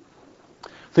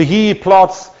 So he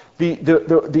plots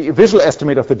the visual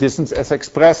estimate of the distance as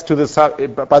expressed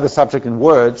by the subject in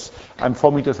words, I'm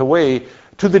 4 meters away,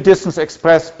 to the distance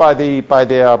expressed by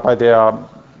their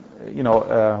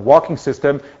walking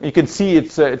system. And you can see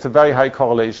it's a very high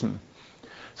correlation.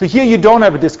 So here you don't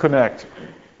have a disconnect.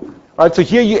 Right, so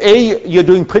here you're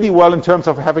doing pretty well in terms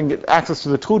of having access to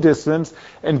the true distance,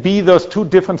 and B, those two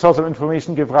different sources of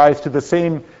information give rise to the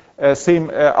same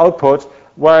output,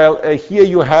 while here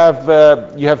you have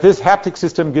this haptic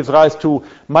system gives rise to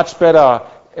much better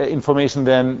information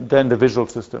than the visual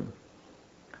system.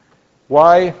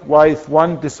 Why is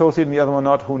one dissociated and the other one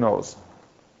not? Who knows?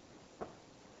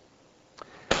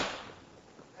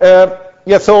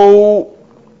 So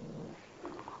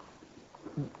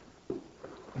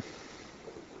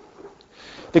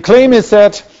the claim is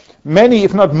that many,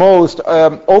 if not most,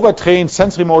 overtrained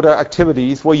sensory motor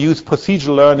activities will use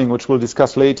procedural learning, which we'll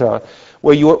discuss later,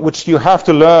 which you have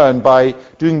to learn by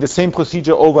doing the same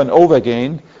procedure over and over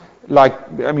again. Like,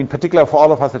 I mean, particularly for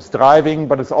all of us, it's driving,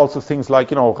 but it's also things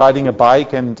like, riding a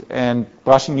bike and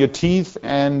brushing your teeth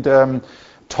and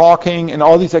talking and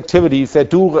all these activities that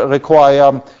do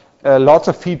require lots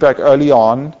of feedback early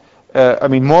on. I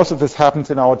mean, most of this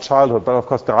happens in our childhood, but of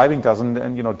course driving doesn't,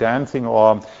 and dancing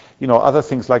or other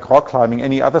things like rock climbing,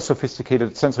 any other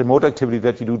sophisticated sensory motor activity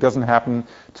that you do doesn't happen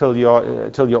till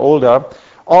you're older.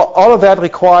 All of that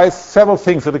requires several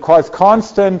things. It requires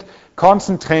constant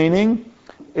training.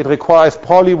 It requires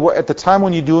probably at the time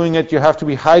when you're doing it, you have to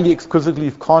be highly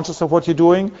exquisitely conscious of what you're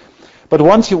doing. But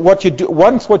once what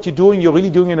you're doing, you're really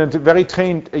doing it in a very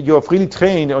trained, you've really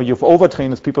trained, or you've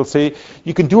overtrained, as people say,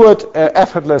 you can do it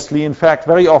effortlessly. In fact,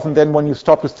 very often then when you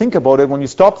stop to think about it, when you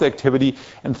stop the activity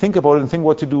and think about it and think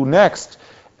what to do next,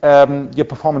 your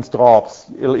performance drops.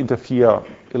 It'll interfere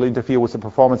with the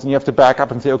performance, and you have to back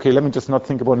up and say, okay, let me just not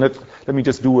think about it, let me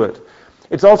just do it.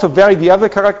 It's also the other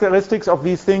characteristics of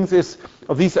these things is,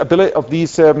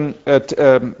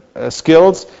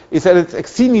 skills, is that it's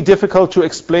extremely difficult to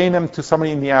explain them to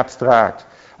somebody in the abstract.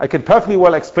 I can perfectly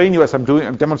well explain you as I'm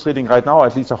demonstrating right now,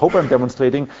 at least I hope I'm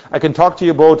demonstrating. I can talk to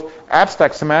you about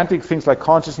abstract semantics, things like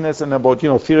consciousness and about,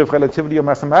 theory of relativity or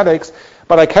mathematics,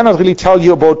 but I cannot really tell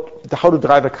you about how to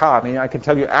drive a car. I mean, I can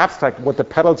tell you abstract what the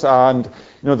pedals are and,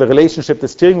 the relationship, the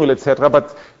steering wheel, etc.,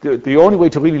 but the only way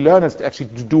to really learn is to actually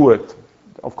do it.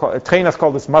 Of course, trainers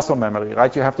call this muscle memory,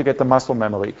 right? You have to get the muscle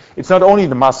memory. It's not only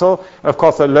the muscle, and of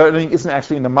course the learning isn't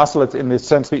actually in the muscle, it's in the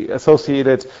sensory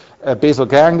associated basal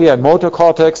ganglia and motor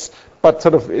cortex, but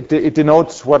sort of it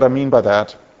denotes what I mean by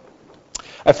that.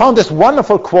 I found this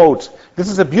wonderful quote. This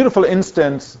is a beautiful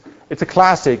instance. It's a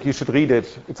classic, you should read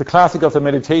it. It's a classic of the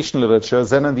meditation literature,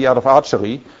 Zen and the Art of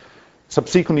Archery.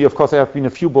 Subsequently, of course, there have been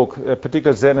a few books,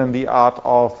 particularly Zen and the Art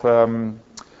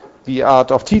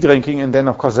of tea drinking, and then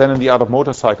of course Zen and the Art of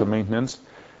motorcycle maintenance.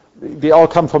 They all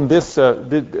come from this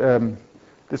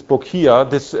book here.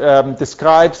 This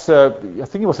describes, I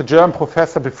think he was a German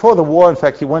professor before the war. In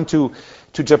fact, he went to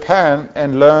Japan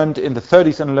and learned in the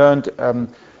 30s and learned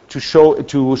to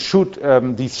shoot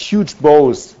these huge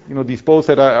bows. These bows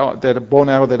that are bow and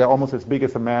arrow that are almost as big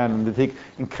as a man. And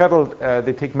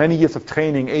they take many years of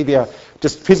training. They are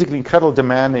just physically incredibly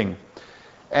demanding,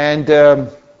 and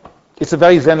it's a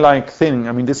very Zen-like thing.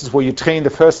 I mean, this is where you train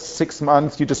the first 6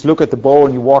 months. You just look at the bow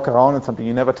and you walk around and something.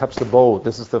 You never touch the bow.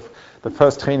 This is the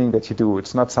first training that you do.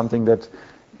 It's not something that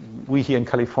we here in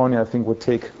California, I think, would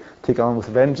take on with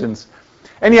vengeance.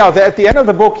 Anyhow, at the end of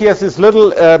the book, he has this little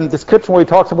description where he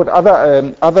talks about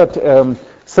other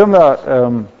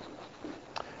similar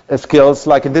skills,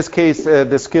 like in this case,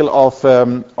 the skill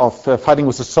of fighting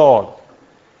with a sword.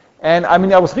 And I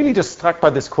mean, I was really just struck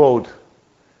by this quote,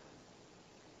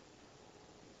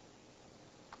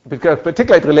 because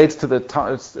particularly it relates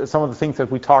to some of the things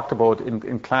that we talked about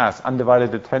in class: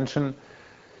 undivided attention,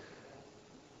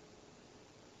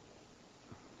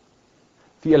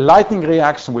 the enlightening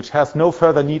reaction which has no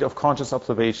further need of conscious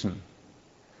observation.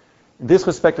 In this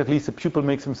respect, at least, the pupil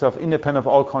makes himself independent of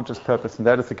all conscious purpose, and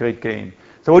that is a great gain.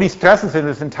 So what he stresses in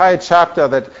this entire chapter,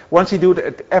 that once you do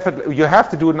it, you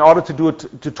have to do it in order to do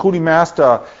it, to truly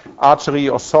master archery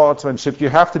or swordsmanship, you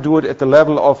have to do it at the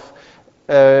level of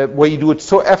where you do it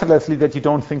so effortlessly that you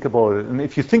don't think about it. And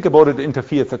if you think about it, it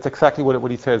interferes. That's exactly what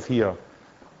he says here.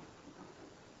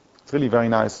 It's really very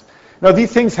nice. Now,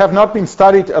 these things have not been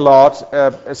studied a lot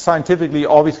scientifically,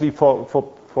 obviously for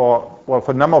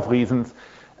a number of reasons.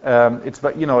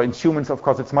 In humans, of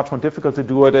course, it's much more difficult to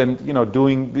do it, and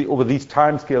doing over these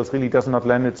time scales really does not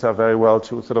lend itself very well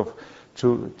to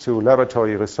to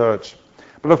laboratory research.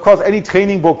 But of course, any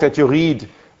training book that you read,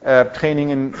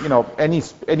 training in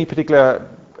any particular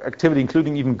activity,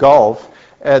 including even golf,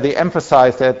 they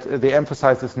emphasize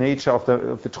this nature of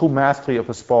the true mastery of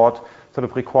a sport. Sort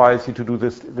of requires you to do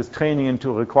this training, and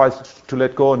requires you to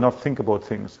let go and not think about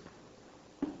things.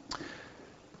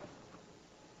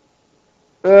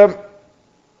 So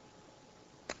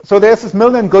there's this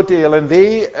Milner and Goodale, and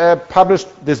they published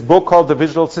this book called The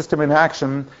Visual System in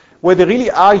Action, where they really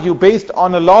argue, based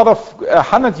on a lot of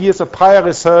 100 years of prior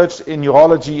research in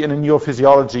neurology and in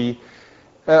neurophysiology,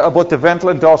 about the ventral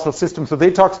and dorsal system. So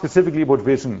they talk specifically about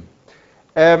vision.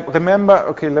 Remember,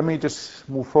 okay, let me just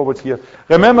move forward here.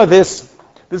 Remember this.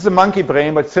 This is a monkey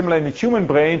brain, but similar in the human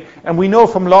brain. And we know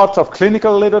from lots of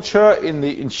clinical literature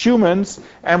in humans,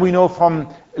 and we know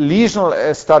from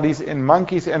lesional studies in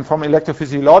monkeys and from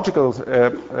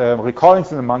electrophysiological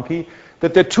recordings in the monkey,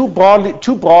 that there are two broad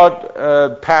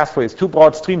pathways, two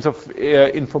broad streams of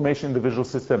information in the visual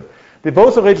system. They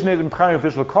both originate in primary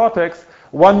visual cortex.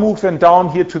 One moves then down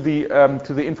here to the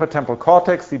infratemporal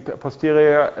cortex, the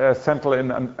posterior, central, and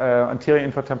anterior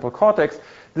infratemporal cortex.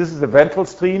 This is the ventral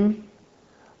stream,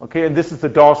 okay, and this is the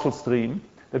dorsal stream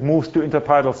that moves to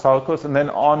interparietal sulcus and then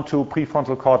on to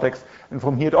prefrontal cortex, and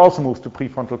from here it also moves to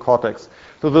prefrontal cortex.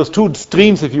 So those two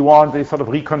streams, if you want, they sort of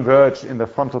reconverge in the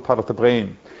frontal part of the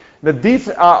brain. Now, these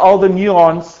are all the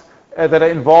neurons that are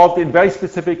involved in very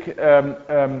specific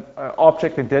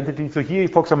object identity. So here,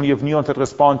 for example, you have neurons that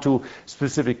respond to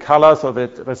specific colors, or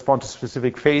that respond to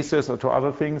specific faces, or to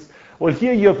other things. Well,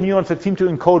 here you have neurons that seem to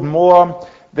encode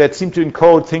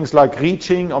things like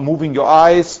reaching or moving your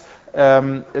eyes.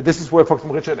 This is where, for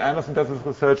example, Richard Anderson does his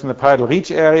research in the parietal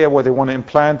reach area, where they want to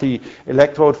implant the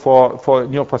electrode for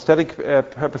neuroprosthetic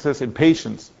purposes in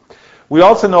patients. We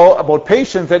also know about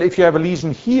patients that if you have a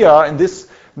lesion here in this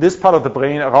part of the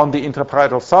brain around the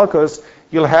intraparietal sulcus,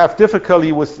 you'll have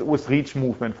difficulty with reach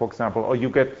movement, for example, or you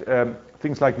get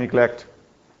things like neglect.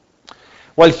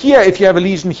 Well, here, if you have a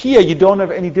lesion here, you don't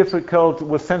have any difficulty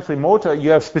with sensory motor.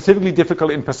 You have specifically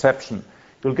difficulty in perception.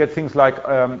 You'll get things like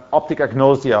optic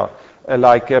agnosia,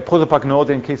 like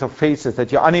prosopagnosia in case of faces,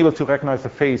 that you're unable to recognize the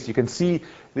face. You can see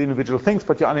the individual things,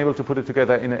 but you're unable to put it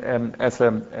together as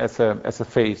a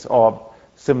face, or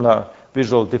similar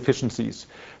visual deficiencies.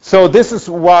 So this is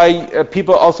why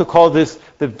people also call this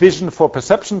the vision for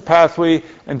perception pathway,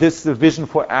 and this is the vision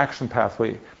for action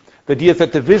pathway. The idea is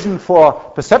that the vision for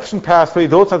perception pathway,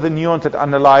 those are the neurons that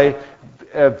underlie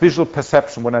visual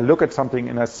perception, when I look at something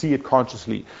and I see it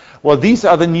consciously. Well, these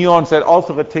are the neurons that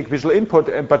also take visual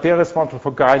input, but they're responsible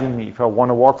for guiding me. If I want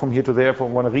to walk from here to there, if I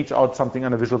want to reach out something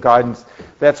under visual guidance,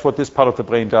 that's what this part of the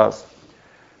brain does.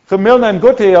 So Milner and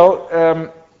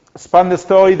Goodale spun the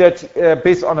story that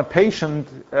based on a patient,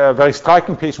 a very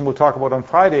striking patient we'll talk about on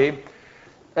Friday,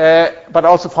 but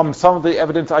also from some of the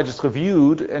evidence I just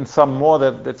reviewed and some more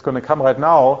that's going to come right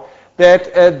now,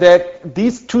 that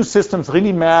these two systems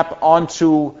really map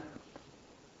onto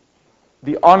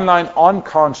the online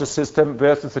unconscious system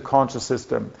versus the conscious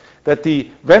system. That the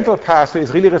ventral pathway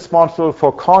is really responsible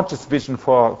for conscious vision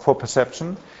for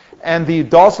perception, and the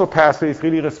dorsal pathway is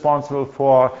really responsible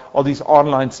for all these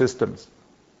online systems.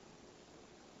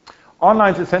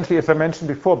 Online is essentially, as I mentioned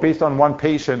before, based on one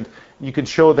patient. You can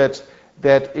show that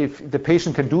if the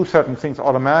patient can do certain things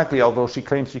automatically, although she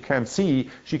claims she can't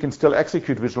see, she can still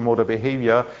execute visual motor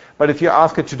behavior. But if you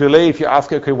ask her to delay, if you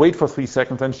ask her, okay, wait for 3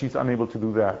 seconds, then she's unable to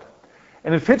do that.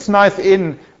 And it fits nicely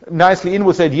in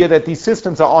with the idea that these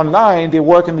systems are online, they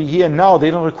work in the here and now,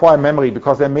 they don't require memory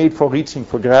because they're made for reaching,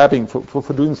 for grabbing,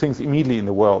 for doing things immediately in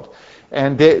the world.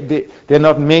 And they're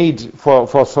not made for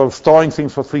sort of storing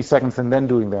things for 3 seconds and then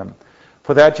doing them.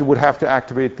 For that, you would have to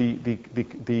activate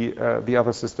the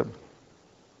other system.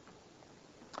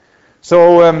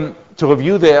 So to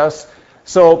review theirs,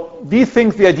 so these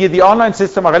things, the online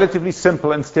system are relatively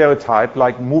simple and stereotyped,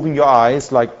 like moving your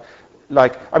eyes,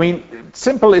 I mean,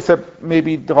 simple is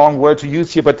maybe the wrong word to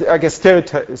use here, but I guess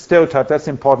stereotype, that's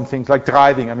the important thing, like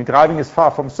driving. I mean, driving is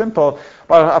far from simple,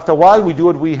 but after a while we do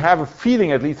it, we have a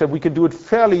feeling at least that we can do it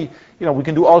fairly, we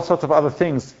can do all sorts of other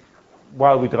things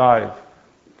while we drive.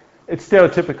 It's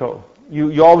stereotypical.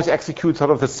 You always execute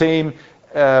sort of the same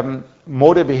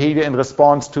motor behavior in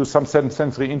response to some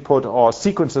sensory input, or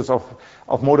sequences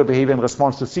of motor behavior in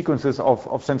response to sequences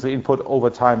of sensory input over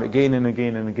time, again and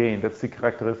again and again. That's the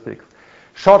characteristics.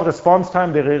 Short response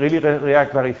time, they really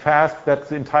react very fast. That's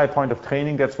the entire point of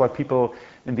training. That's why people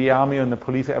in the army and the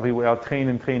police everywhere train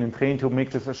and train and train to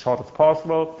make this as short as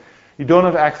possible. You don't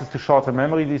have access to short-term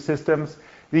memory, these systems.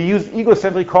 They use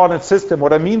egocentric coordinate system.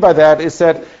 What I mean by that is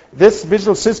that this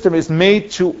visual system is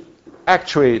made to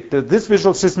actuate. This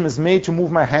visual system is made to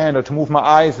move my hand or to move my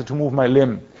eyes or to move my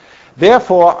limb.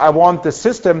 Therefore, I want the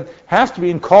system has to be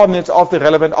in coordinates of the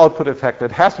relevant output effector.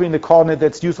 It has to be in the coordinate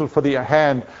that's useful for the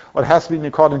hand, or it has to be in the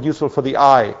coordinate useful for the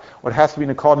eye, or it has to be in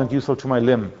the coordinate useful to my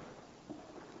limb.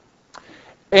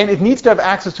 And it needs to have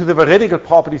access to the veridical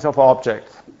properties of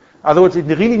objects. In other words, it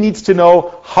really needs to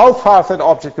know how far is that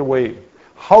object away,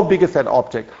 how big is that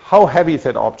object, how heavy is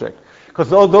that object. Because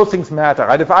those things matter,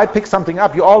 right? If I pick something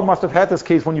up, you all must have had this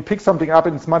case when you pick something up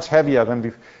and it's much heavier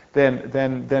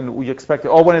than we expected,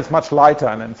 or when it's much lighter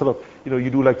and then sort of, you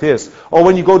do like this. Or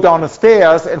when you go down the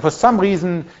stairs and for some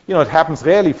reason, it happens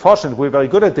rarely, fortunately, we're very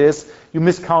good at this, you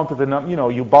miscounted the number,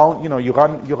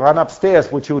 you run upstairs,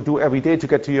 which you do every day to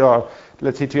get to your,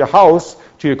 let's say, to your house,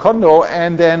 to your condo,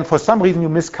 and then for some reason you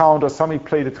miscount or somebody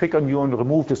played a trick on you and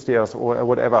removed the stairs or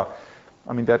whatever.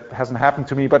 I mean, that hasn't happened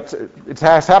to me, but it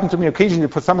has happened to me occasionally.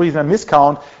 For some reason, I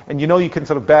miscount, and you can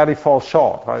sort of barely fall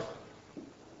short, right?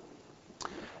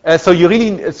 So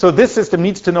this system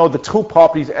needs to know the true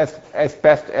properties as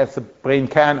best as the brain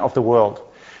can of the world.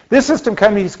 This system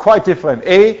can be quite different.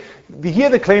 Here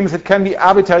the claim is it can be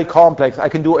arbitrarily complex. I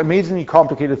can do amazingly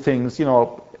complicated things.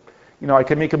 I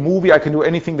can make a movie. I can do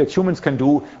anything that humans can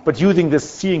do, but using this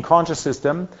seeing conscious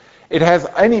system. It has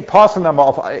any possible number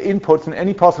of inputs and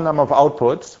any possible number of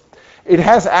outputs. It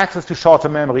has access to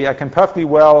short-term memory. I can perfectly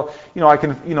well, I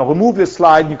can, remove this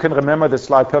slide and you can remember this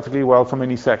slide perfectly well for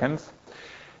many seconds.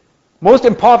 Most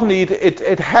importantly,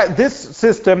 this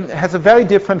system has a very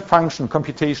different function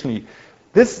computationally.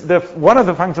 One of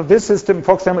the functions of this system,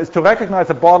 for example, is to recognize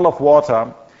a bottle of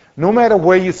water, no matter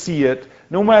where you see it,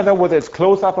 no matter whether it's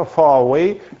close up or far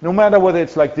away, no matter whether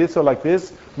it's like this or like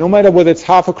this, no matter whether it's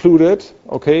half occluded,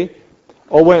 okay,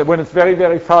 or when it's very,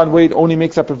 very far away, it only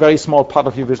makes up a very small part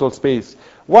of your visual space.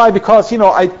 Why? Because,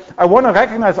 I want to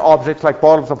recognize objects like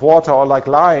bottles of water or like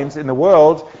lines in the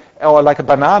world, or like a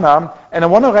banana, and I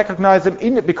want to recognize them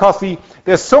in it because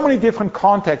there's so many different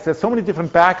contexts, there's so many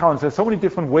different backgrounds, there's so many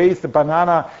different ways the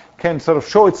banana can sort of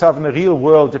show itself in the real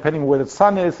world, depending where the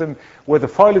sun is and where the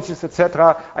foliage is,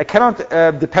 etc. I cannot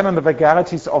depend on the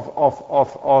vagaries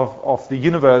of the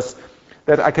universe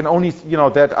that I can only,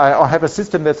 that I have a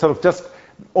system that sort of just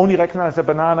only recognizes a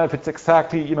banana if it's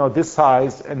exactly, this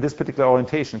size and this particular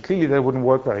orientation. Clearly that wouldn't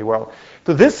work very well.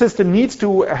 So this system needs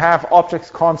to have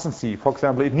objects constancy. For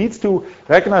example, it needs to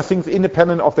recognize things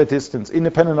independent of their distance,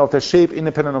 independent of their shape,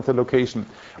 independent of their location,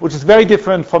 which is very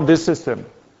different from this system.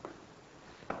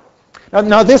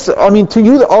 Now this, to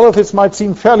you, all of this might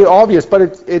seem fairly obvious,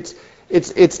 but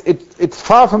it's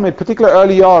far from it, particularly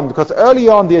early on, because early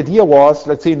on the idea was,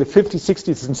 let's say in the 50s,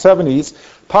 60s, and 70s,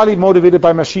 partly motivated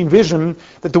by machine vision,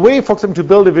 that the way, for example, to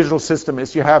build a visual system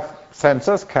is you have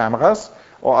sensors, cameras,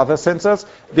 or other sensors.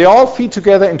 They all feed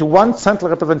together into one central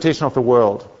representation of the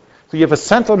world. So you have a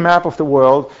central map of the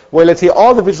world where, let's say,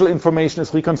 all the visual information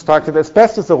is reconstructed as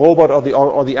best as the robot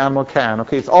or the animal can.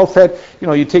 Okay, it's all set.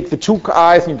 You take the two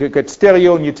eyes and you get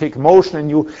stereo, and you take motion, and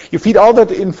you feed all that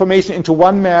information into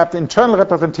one map, the internal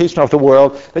representation of the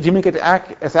world, that you make it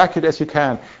as accurate as you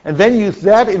can, and then use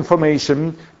that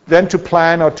information then to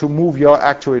plan or to move your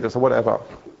actuators or whatever.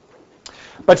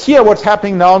 But here, what's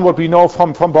happening now, and what we know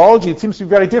from biology, it seems to be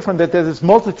very different. That there's this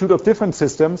multitude of different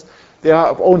systems. They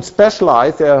are own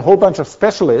specialized. There are a whole bunch of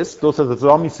specialists. Those are the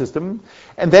zombie system.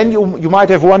 And then you might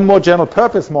have one more general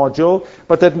purpose module,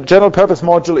 but that general purpose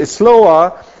module is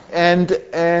slower. And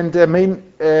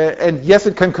yes,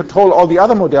 it can control all the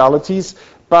other modalities.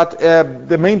 But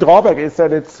the main drawback is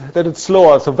that it's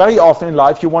slower. So very often in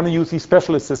life you want to use these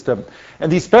specialist systems. And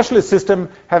these specialist systems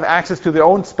have access to their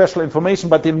own special information,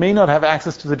 but they may not have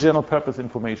access to the general purpose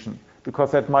information,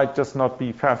 because that might just not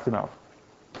be fast enough.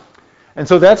 And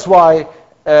so that's why,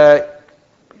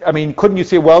 I mean, couldn't you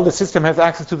say, well, the system has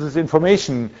access to this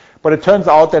information, but it turns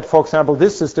out that, for example,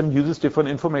 this system uses different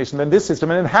information than this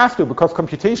system, and it has to, because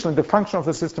computationally the function of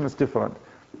the system is different.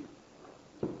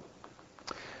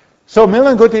 So Milne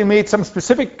and Goodale made some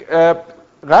specific,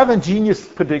 rather ingenious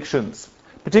predictions,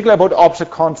 particularly about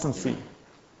object constancy.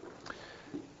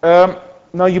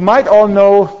 Now, you might all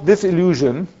know this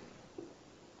illusion.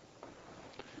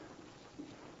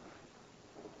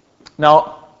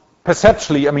 Now,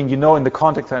 perceptually, I mean, you know in the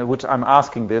context in which I'm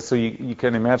asking this, so you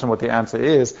can imagine what the answer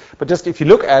is. But just if you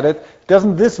look at it,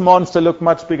 doesn't this monster look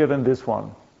much bigger than this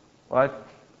one? Right?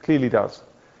 Clearly does.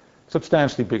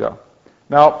 Substantially bigger.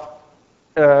 Now,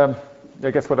 I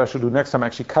guess what I should do next time,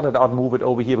 actually cut it out and move it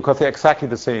over here, because they're exactly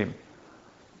the same.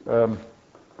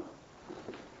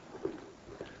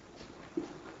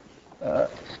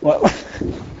 Well,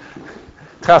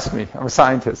 trust me, I'm a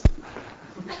scientist.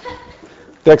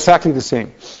 They're exactly the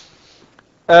same.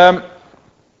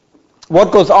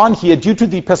 What goes on here, due to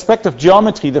the perspective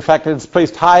geometry, the fact that it's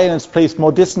placed high and it's placed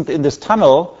more distant in this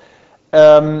tunnel,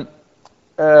 and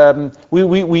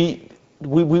we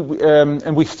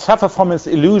suffer from this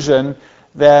illusion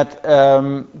that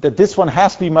that this one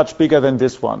has to be much bigger than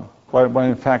this one, when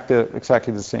in fact they're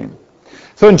exactly the same.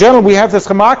 So in general, we have this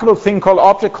remarkable thing called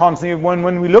object constancy.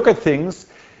 When we look at things,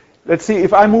 let's see,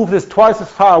 if I move this twice as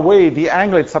far away, the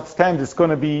angle it subtends is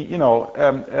going to be, you know,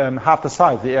 half the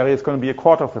size. The area is going to be a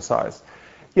quarter of the size.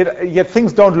 Yet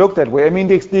things don't look that way. I mean,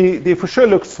 they for sure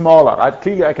look smaller. Right?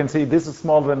 Clearly, I can say this is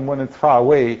smaller than when it's far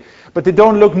away, but they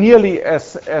don't look nearly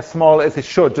as small as they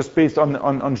should, just based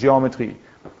on geometry.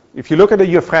 If you look at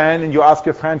your friend and you ask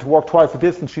your friend to walk twice the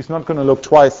distance, she's not going to look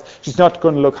twice. She's not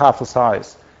going to look half the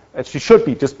size, as she should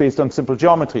be, just based on simple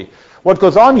geometry. What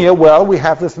goes on here? Well, we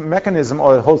have this mechanism,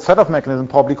 or a whole set of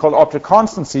mechanisms, probably called object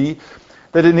constancy,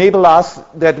 that enable us,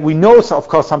 that we know, of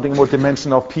course, something about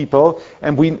dimension of people,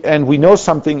 and we know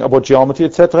something about geometry,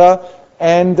 etc.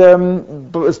 And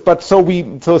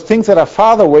so things that are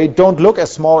farther away don't look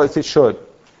as small as they should.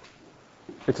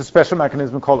 It's a special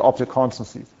mechanism called object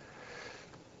constancy.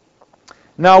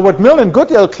 Now, what Milne and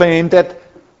Goodale claimed that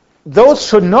those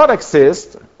should not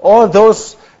exist, or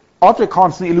those object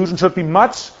constancy illusions should be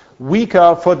much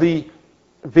weaker for the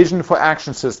vision for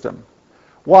action system.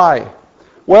 Why?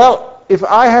 Well, if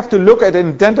I have to look at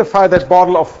and identify that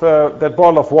bottle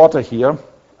of water here,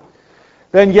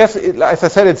 then yes, as I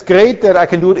said, it's great that I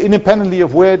can do it independently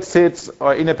of where it sits,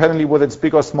 or independently whether it's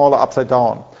big or small or upside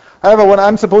down. However, when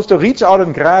I'm supposed to reach out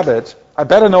and grab it, I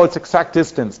better know its exact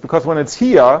distance, because when it's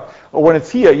here, or when it's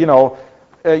here, I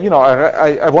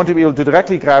want to be able to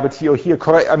directly grab it here or here.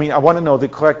 I want to know the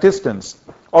correct distance.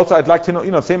 Also, I'd like to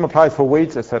know, same applies for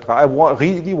weights, etc. I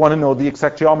really want to know the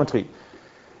exact geometry.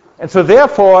 And so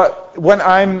therefore, when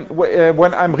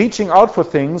I'm reaching out for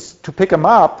things to pick them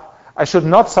up, I should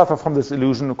not suffer from this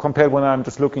illusion compared when I'm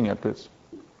just looking at this.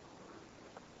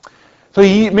 So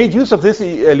he made use of this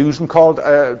illusion called,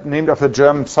 named after the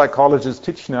German psychologist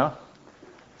Titchener.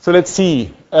 So let's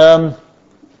see. Let's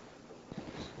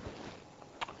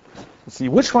see,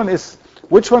 which one, I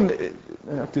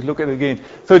have to look at it again.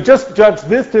 So just judge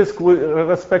this disk with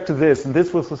respect to this, and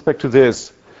this with respect to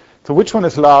this. So which one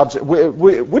is large?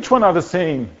 Which one are the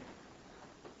same?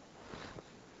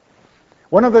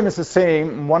 One of them is the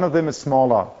same, one of them is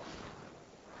smaller.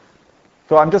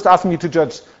 So I'm just asking you to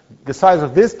judge the size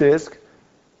of this disk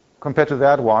compared to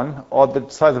that one, or the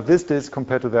size of this disk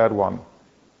compared to that one.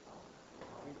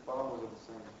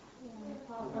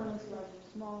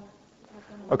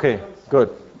 Okay, good.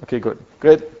 Okay, good.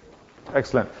 Great.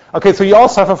 Excellent. Okay, so you all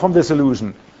suffer from this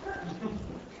illusion.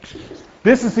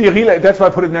 This is the real, that's why I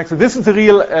put it next to this is the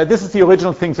real, this is the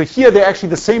original thing. So here they're actually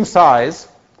the same size,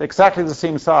 exactly the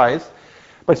same size.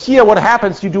 But here what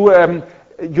happens, you do,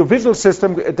 your visual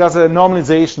system does a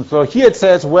normalization. So here it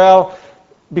says, well,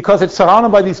 because it's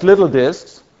surrounded by these little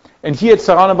disks, and here it's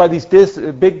surrounded by these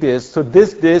big disks, so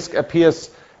this disk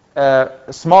appears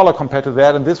smaller compared to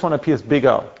that, and this one appears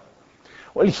bigger.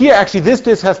 Well, here actually this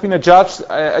disk has been adjusted,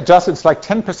 it's like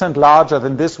 10% larger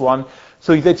than this one,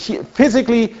 so that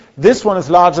physically this one is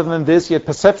larger than this, yet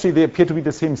perceptually they appear to be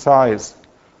the same size.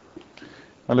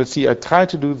 Now let's see, I try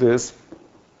to do this.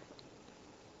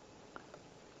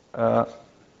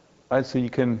 Right, so you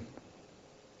can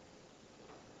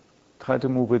try to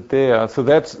move it there.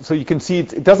 So you can see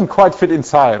it doesn't quite fit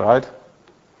inside, right?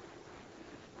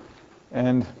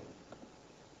 And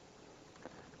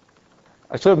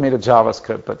I should have made a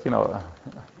JavaScript, but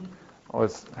I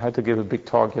had to give a big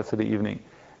talk yesterday evening.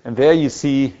 And there you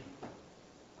see,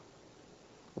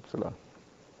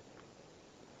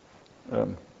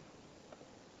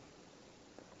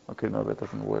 okay, no, that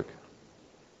doesn't work.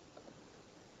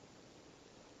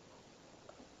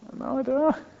 No, I don't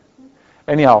know.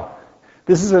 Anyhow,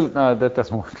 this is a, no, that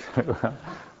doesn't work very well.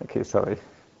 Okay, sorry.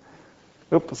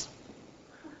 Oops.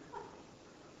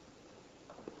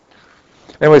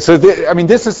 Anyway, so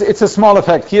it's a small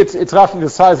effect. Here it's roughly the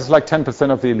size is like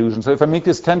 10% of the illusion. So if I make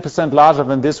this 10% larger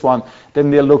than this one, then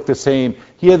they'll look the same.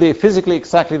 Here they're physically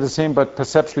exactly the same, but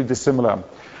perceptually dissimilar.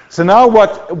 So now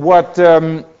what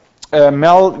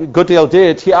Mel Goodale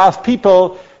did, he asked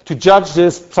people to judge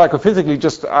this psychophysically,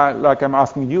 just like I'm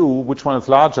asking you, which one is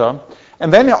larger.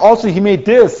 And then also he made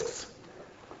discs.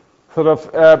 Sort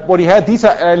of what he had, these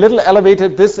are a little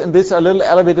elevated, this and this are little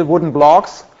elevated wooden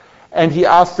blocks. And he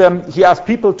asked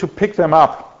people to pick them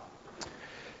up.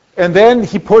 And then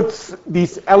he puts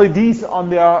these LEDs on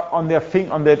their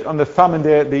thumb and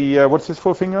the what's his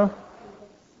full finger?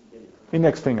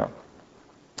 Index finger.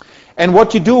 And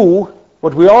what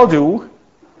we all do,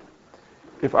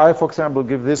 if I, for example,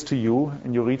 give this to you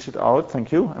and you reach it out,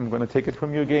 thank you, I'm going to take it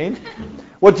from you again.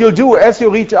 What you'll do, as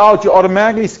you reach out, you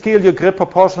automatically scale your grip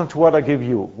proportional to what I give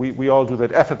you. We all do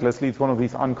that effortlessly. It's one of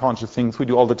these unconscious things we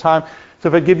do all the time. So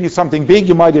if I give you something big,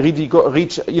 you might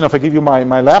reach, if I give you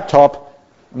my laptop,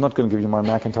 I'm not going to give you my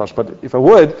Macintosh, but if I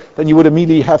would, then you would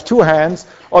immediately have two hands.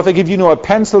 Or if I give you a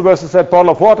pencil versus that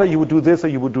bottle of water, you would do this or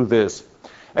you would do this.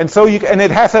 And so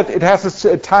it has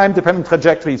a time-dependent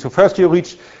trajectory. So first you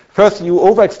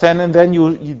overextend, and then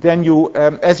you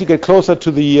as you get closer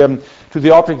to the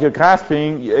object you're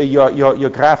grasping, your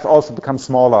grasp also becomes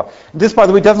smaller. And this, by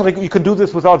the way, you can do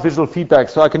this without visual feedback.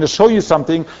 So I can just show you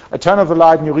something. I turn on the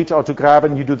light, and you reach out to grab,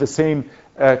 and you do the same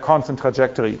constant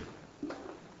trajectory.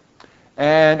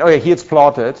 And here it's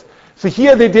plotted. So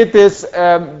here they did this.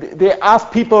 They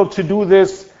asked people to do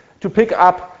this, to pick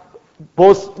up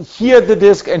both here the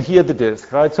disk and here the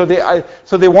disk, right? So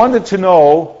they wanted to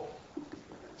know.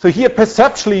 So here,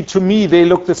 perceptually, to me, they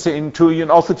look the same.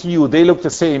 And also to you, they look the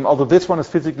same. Although this one is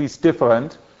physically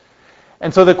different.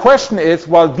 And so the question is,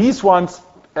 while these ones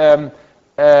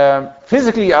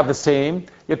physically are the same,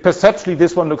 yet perceptually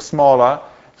this one looks smaller.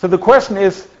 So the question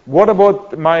is, what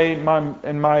about my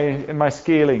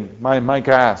scaling, my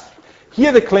grasp?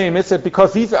 Here the claim is that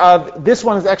because this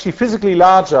one is actually physically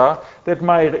larger, that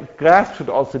my grasp should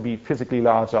also be physically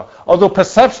larger. Although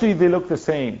perceptually they look the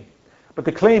same. But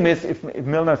the claim is, if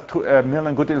Milner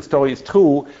and Goodale's story is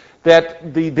true,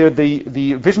 that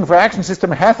the vision for action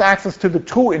system has access to the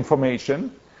true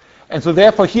information, and so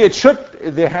therefore here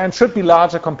the hand should be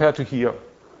larger compared to here.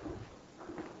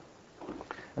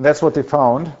 And that's what they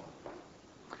found.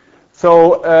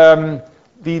 So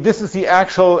this is the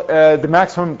actual, the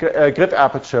maximum grip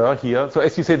aperture here. So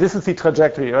as you say, this is the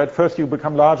trajectory, right? First you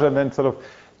become larger, and then sort of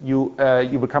you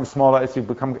become smaller as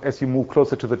you move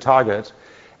closer to the target.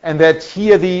 And that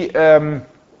here these are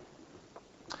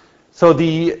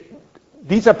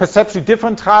perceptually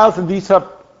different tiles, and these are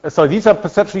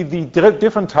perceptually the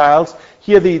different tiles.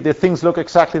 Here the things look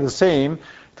exactly the same.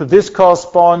 So this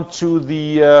corresponds to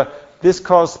the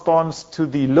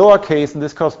lowercase, and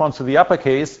this corresponds to the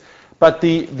uppercase. But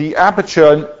the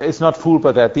aperture is not fooled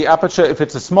by that. The aperture, if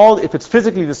it's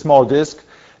physically the small disk,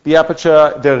 the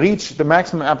aperture, the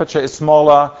maximum aperture is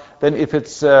smaller than if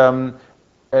it's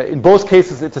in both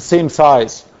cases it's the same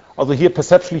size. Although here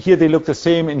perceptually, here they look the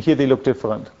same, and here they look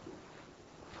different.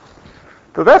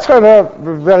 So that's rather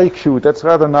very cute. That's a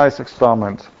rather nice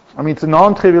experiment. I mean, it's a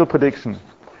non-trivial prediction.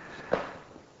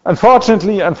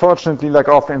 Unfortunately, like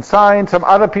often in science, some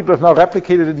other people have now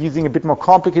replicated it using a bit more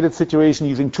complicated situation,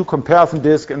 using two comparison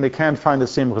disks, and they can't find the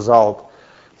same result.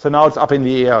 So now it's up in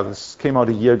the air. This came out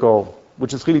a year ago,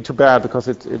 which is really too bad because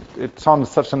it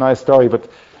sounds such a nice story, but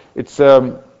it's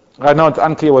right now it's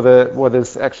unclear whether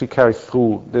this actually carries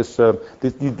through these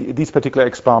particular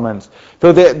experiments.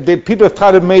 So the people have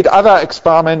tried to make other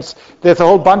experiments. There's a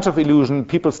whole bunch of illusion.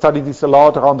 People studied these a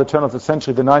lot around the turn of the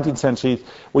century, the 19th century,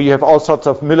 where you have all sorts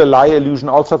of Miller-Lyer illusion,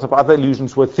 all sorts of other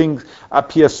illusions where things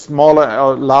appear smaller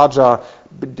or larger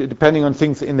depending on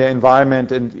things in their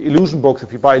environment. And illusion books,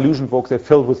 if you buy illusion books, they're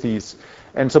filled with these.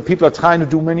 And so people are trying to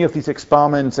do many of these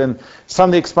experiments, and some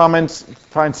of the experiments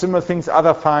find similar things,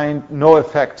 others find no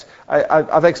effect.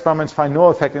 Other experiments find no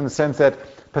effect in the sense that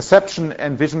perception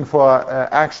and vision for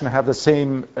action have the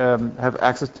same,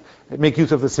 make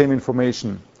use of the same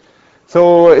information.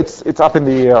 So it's up in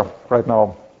the air right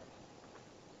now.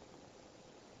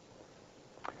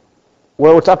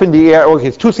 Well, what's up in the air? Okay,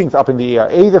 it's two things up in the air.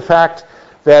 A, the fact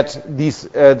that the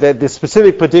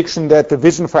specific prediction that the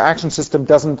vision for action system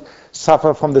doesn't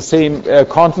suffer from the same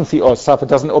constancy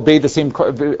doesn't obey the same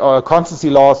constancy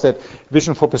laws that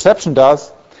vision for perception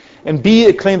does. And B,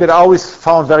 a claim that I always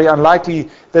found very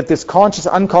unlikely, that this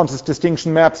conscious-unconscious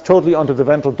distinction maps totally onto the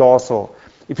ventral dorsal.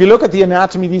 If you look at the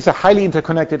anatomy, these are highly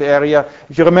interconnected area.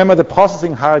 If you remember the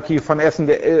processing hierarchy von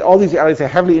Essen, all these areas are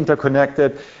heavily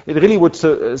interconnected. It really would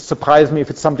surprise me if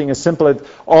it's something as simple as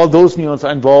all those neurons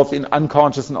are involved in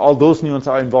unconscious and all those neurons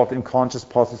are involved in conscious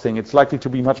processing. It's likely to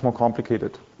be much more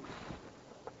complicated.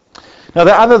 Now,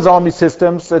 there are other zombie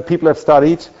systems that people have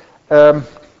studied, 3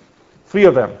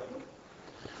 of them.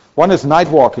 One is night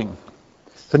walking.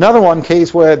 It's another one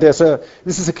case where this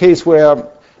is a case where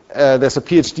there's a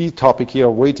PhD topic here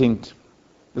waiting.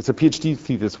 There's a PhD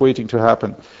thesis waiting to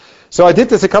happen. So I did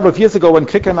this a couple of years ago when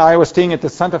Crick and I were staying at the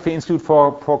Santa Fe Institute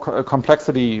for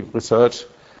Complexity Research.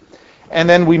 And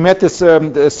then we met this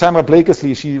Sandra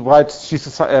Blakesley.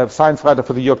 She's a science writer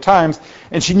for the New York Times.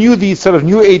 And she knew these sort of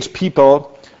new age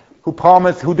people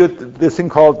who did this thing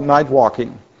called night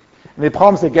walking. And they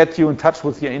promise to get you in touch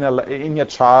with your inner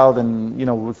child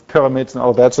and, with pyramids and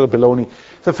all that sort of baloney.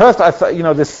 So first I thought,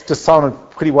 this just sounded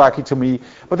pretty wacky to me.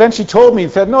 But then she told me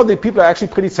and said, no, the people are actually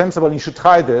pretty sensible and you should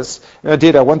try this. And I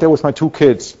did. I went there with my 2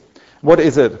 kids. What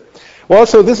is it? Well,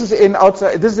 so this is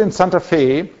in Santa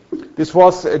Fe. This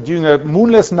was during a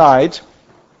moonless night.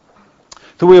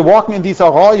 So we were walking in these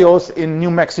arroyos in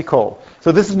New Mexico.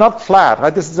 So this is not flat,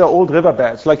 right? This is an old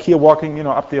riverbed. It's like here walking,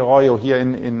 up the arroyo here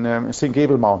in St.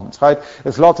 Gabriel Mountains, right?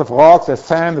 There's lots of rocks, there's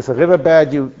sand, there's a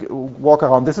riverbed. You walk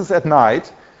around. This is at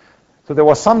night. So there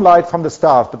was some light from the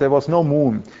stars, but there was no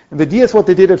moon. And the idea is what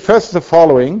they did at first is the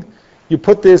following. You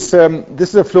put this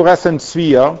is a fluorescent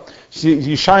sphere.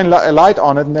 You shine a light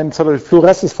on it, and then sort of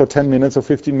fluoresces for 10 minutes or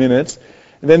 15 minutes.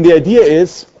 And then the idea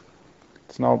is,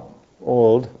 it's now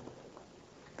old.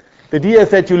 The idea is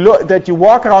that you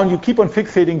walk around, you keep on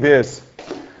fixating this.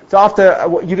 So after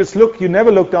you just look, you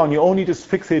never look down, you only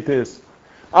just fixate this.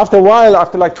 After a while,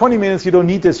 after like 20 minutes, you don't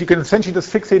need this. You can essentially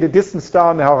just fixate a distant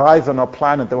star on the horizon or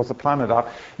planet. There was a planet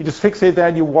up. You just fixate that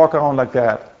and you walk around like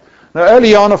that. Now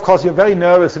early on, of course, you're very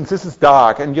nervous since this is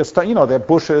dark and you're there are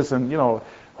bushes and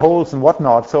holes and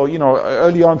whatnot. So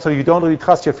early on, so you don't really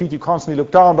trust your feet. You constantly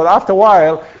look down. But after a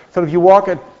while, sort of you walk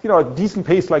at a decent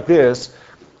pace like this.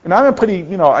 And I'm a pretty,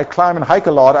 I climb and hike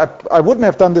a lot. I wouldn't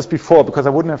have done this before because I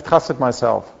wouldn't have trusted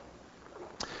myself.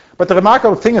 But the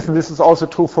remarkable thing is, and this is also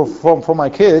true for my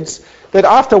kids, that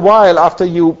after a while, after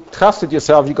you trusted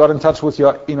yourself, you got in touch with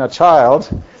your inner child,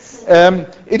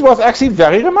 it was actually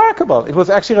very remarkable. It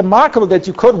was actually remarkable that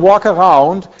you could walk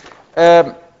around.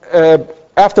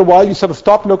 After a while, you sort of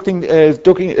stopped looking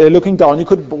down. You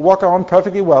could walk around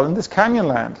perfectly well in this canyon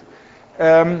land.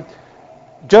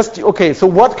 So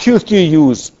what cues do you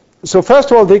use? So first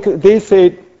of all, they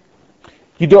say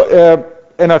you don't.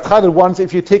 And I tried it once.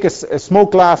 If you take a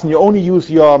smoke glass and you only use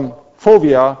your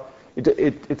fovea,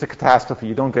 it's a catastrophe.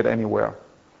 You don't get anywhere.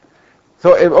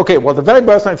 So the very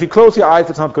first time, if you close your eyes,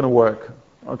 it's not going to work.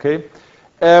 Okay.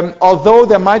 Although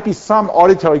there might be some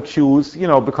auditory cues,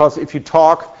 because if you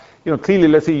talk, clearly,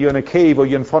 let's say you're in a cave or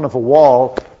you're in front of a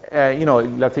wall.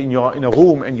 Let's say you're in a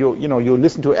room and you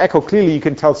listen to echo, clearly you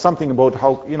can tell something about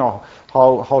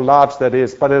how large that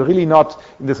is, but really not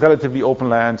in this relatively open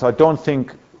land. So I don't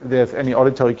think there's any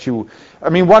auditory cue. I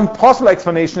mean, one possible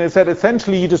explanation is that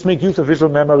essentially you just make use of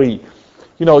visual memory.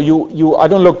 I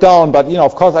don't look down, but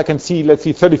of course I can see, let's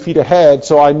see, 30 feet ahead,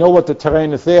 so I know what the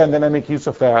terrain is there, and then I make use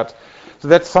of that. So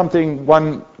that's something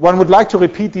one would like to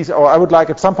repeat these, or I would like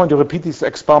at some point to repeat these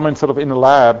experiments sort of in a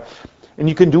lab, and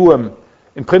you can do them.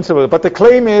 In principle, but the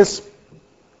claim is,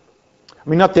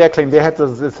 not their claim, they had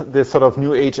this sort of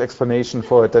new age explanation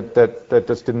for it that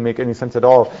just didn't make any sense at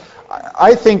all.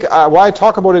 I think, why I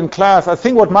talk about it in class, I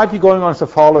think what might be going on is the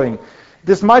following.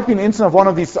 This might be an instance of one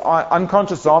of these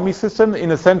unconscious zombie systems in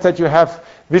the sense that you have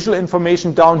visual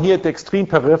information down here at the extreme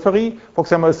periphery. For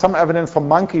example, there's some evidence from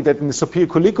monkey that in the superior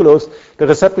colliculus, the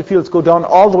receptor fields go down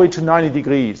all the way to 90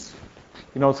 degrees.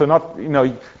 So not,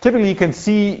 typically you can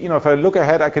see, if I look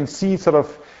ahead, I can see sort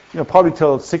of, probably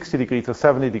till 60 degrees or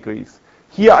 70 degrees.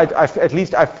 Here, at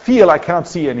least I feel I cannot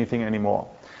see anything anymore.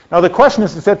 Now the question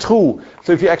is that true?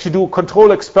 So if you actually do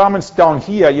control experiments down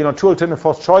here, true alternative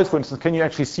forced choice, for instance, can you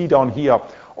actually see down here?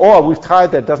 Or we've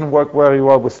tried that, doesn't work very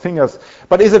well with fingers.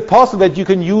 But is it possible that you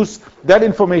can use that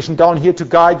information down here to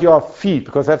guide your feet?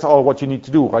 Because that's all what you need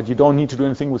to do, right? You don't need to do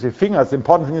anything with your fingers. The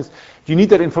important thing is you need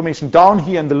that information down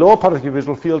here in the lower part of your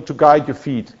visual field to guide your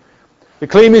feet. The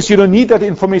claim is you don't need that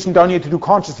information down here to do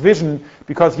conscious vision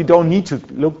because you don't need to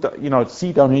look,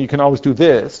 see down here. You can always do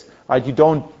this, right? You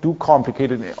don't do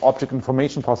complicated object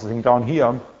information processing down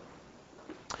here.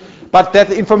 But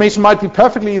that information might be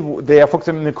perfectly there, for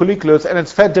example, in the colliculus, and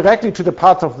it's fed directly to the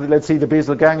parts of, let's say, the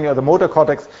basal ganglia or the motor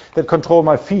cortex that control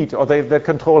my feet, or that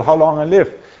control how long I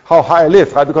live, how high I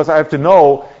live, right? Because I have to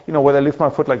know, whether I lift my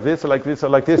foot like this or like this or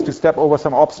like this to step over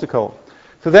some obstacle.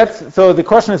 So the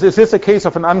question is this a case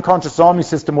of an unconscious zombie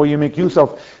system where you make use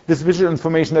of this visual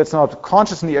information that's not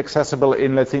consciously accessible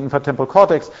in, let's say, infratemporal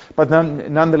cortex, but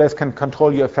nonetheless can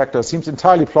control your effector? Seems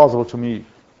entirely plausible to me.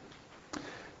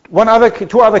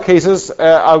 Two other cases,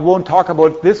 I won't talk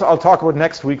about this, I'll talk about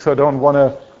next week, so I don't want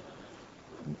to,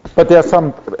 but there's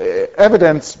some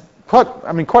evidence,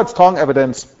 quite strong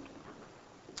evidence,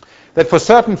 that for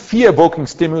certain fear-evoking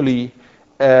stimuli,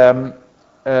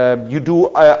 you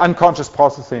do unconscious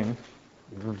processing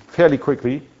fairly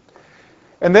quickly.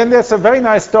 And then there's a very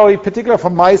nice story, particularly for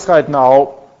mice right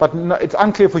now, but it's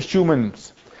unclear for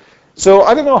humans. So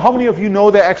I don't know how many of you know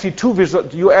there are actually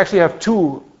you actually have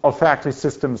two olfactory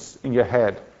systems in your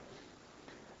head.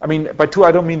 I mean, by two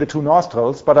I don't mean the two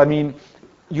nostrils, but I mean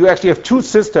you actually have two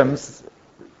systems.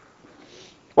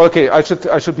 Okay, I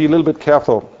should be a little bit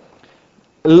careful.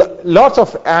 Lots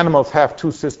of animals have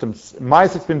two systems.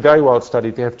 Mice, it's been very well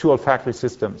studied. They have two olfactory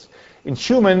systems. In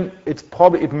human,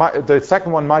 the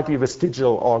second one might be a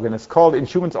vestigial organ. It's called in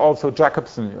humans also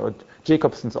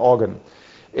Jacobson's organ.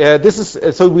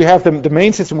 So we have the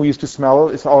main system we use to smell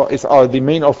is the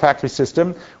main olfactory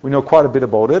system. We know quite a bit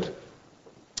about it.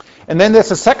 And then there's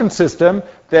a second system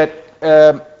that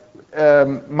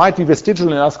might be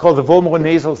vestigial in us, called the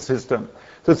vomeronasal system.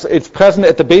 So it's present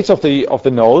at the base of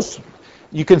the nose.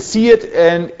 You can see it,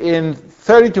 and in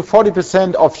 30 to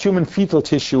 40% of human fetal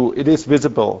tissue, it is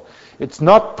visible. It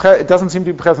doesn't seem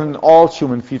to be present in all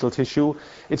human fetal tissue.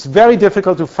 It's very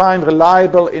difficult to find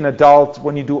reliable in adults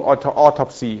when you do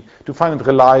autopsy, to find it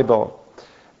reliable.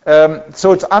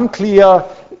 So it's unclear.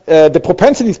 The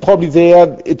propensity is probably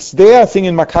there. It's there, I think,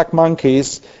 in macaque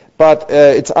monkeys, but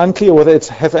it's unclear whether it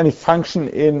has any function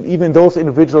in even those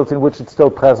individuals in which it's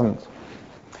still present.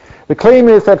 The claim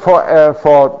is that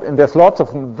and there's lots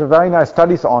of very nice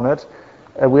studies on it.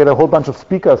 We had a whole bunch of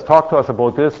speakers talk to us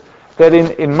about this. That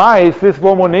in mice, this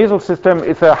vomeronasal system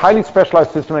is a highly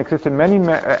specialized system. It exists in many,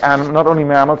 not only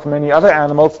mammals, many other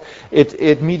animals.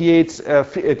 It mediates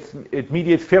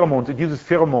pheromones. It uses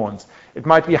pheromones. It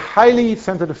might be a highly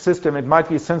sensitive system. It might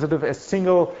be as sensitive as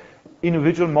single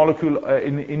individual molecule,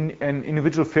 an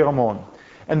individual pheromone.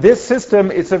 And this system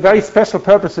is a very special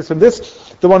purpose system.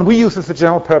 The one we use is a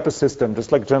general purpose system,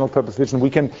 just like general purpose vision.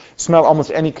 We can smell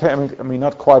almost any,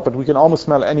 not quite, but we can almost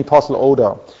smell any possible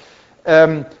odor.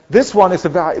 This one is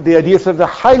the idea is a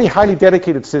highly, highly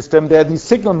dedicated system. There are these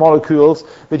signal molecules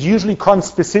that usually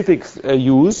conspecifics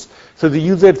use. So they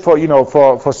use it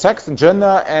for sex and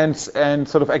gender and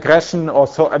sort of aggression all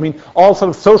sort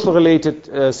of social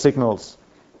related signals.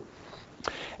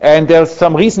 And there's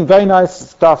some recent very nice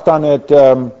stuff done at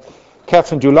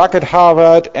Catherine Dulac at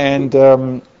Harvard and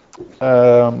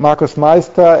Marcus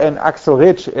Meister and Axel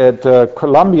Rich at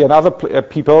Columbia and other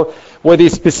people, where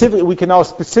we can now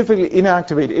specifically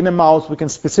inactivate in a mouse. We can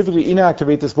specifically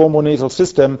inactivate this vomeronasal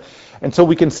system, and so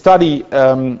we can study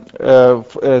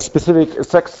specific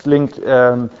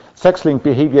sex-linked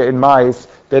behavior in mice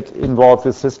that involve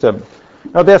this system.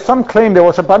 Now, there's some claim. There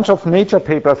was a bunch of Nature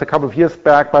papers a couple of years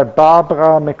back by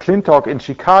Barbara McClintock in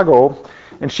Chicago,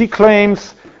 and she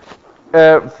claims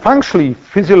functionally,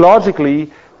 physiologically,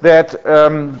 that,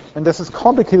 and this is a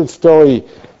complicated story,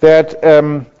 that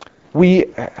we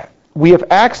have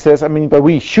access, but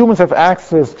we humans have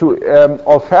access to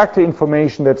olfactory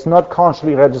information that's not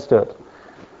consciously registered.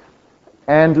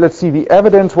 And let's see, the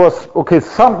evidence was,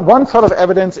 one sort of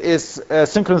evidence is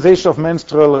synchronization of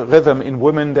menstrual rhythm in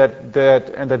women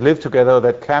that live together, or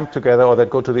that camp together, or that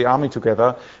go to the army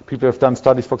together. People have done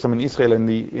studies, for example, in Israel,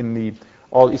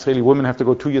 all Israeli women have to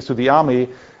go 2 years to the army.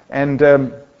 And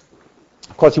of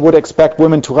course, you would expect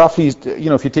women to roughly,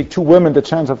 if you take two women, the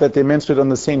chance of that they menstruate on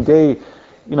the same day,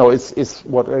 is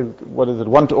what is it,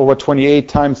 1/28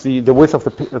 times the width of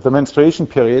the menstruation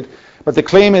period. But the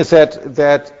claim is that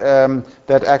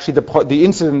actually the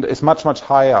incident is much, much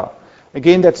higher.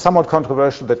 Again, that's somewhat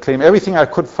controversial, that claim. Everything I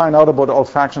could find out about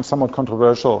olfaction is somewhat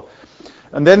controversial.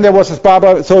 And then there was this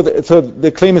Barbara, so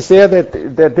the claim is there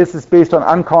that this is based on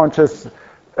unconscious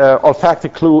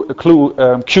olfactory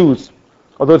cues.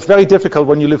 Although it's very difficult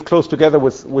when you live close together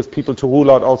with people to rule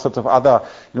out all sorts of other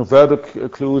verbal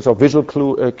clues or visual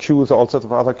cues or all sorts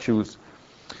of other cues.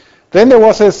 Then there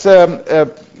was this,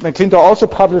 McClintock also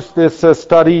published this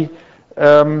study,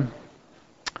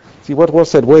 what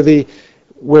was that,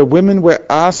 where women were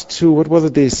asked to, what was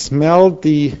it, they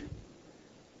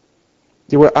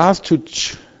were asked to,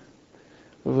 it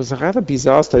was a rather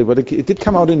bizarre study, but it did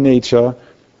come out in Nature.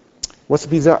 Was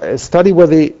a study where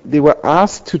they were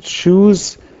asked to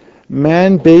choose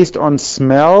men based on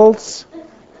smells.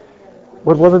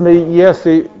 What was it? Men wear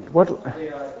key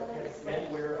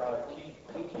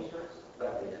t-shirts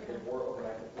that they wore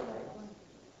overnight.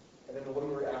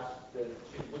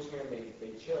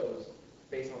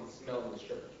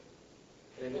 nondescript.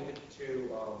 And they link it to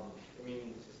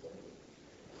immune system.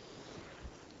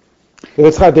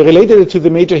 That's right. They related it to the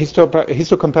major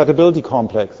histocompatibility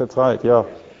complex. That's right. Yeah.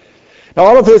 Now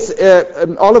all of this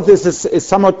is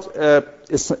somewhat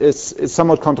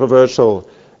controversial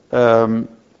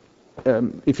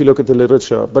if you look at the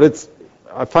literature, but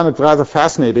I find it rather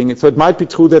fascinating. So it might be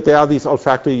true that there are these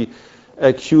olfactory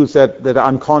cues that are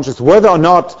unconscious, whether or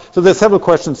not. So there's several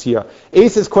questions here. A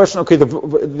is this question: okay,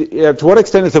 to what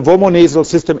extent is the vomonasal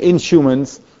system in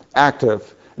humans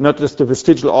active? Not just the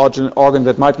vestigial organ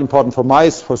that might be important for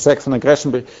mice, for sex and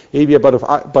aggression behavior,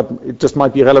 but it just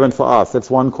might be relevant for us. That's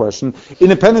one question.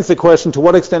 Independence, the question: to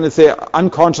what extent is there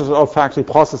unconscious olfactory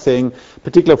processing,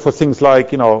 particularly for things like,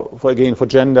 for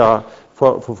gender,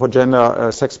 for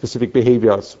gender sex-specific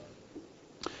behaviors?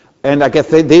 And I guess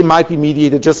they might be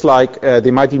mediated just like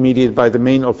they might be mediated by the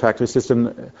main olfactory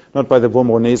system, not by the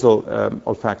vomonasal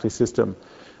olfactory system.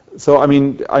 So I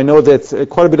mean, I know there's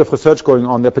quite a bit of research going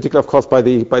on there, particularly, of course, by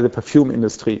the perfume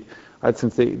industry, right?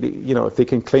 Since if they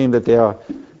can claim that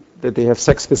they have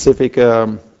sex-specific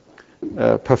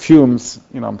perfumes,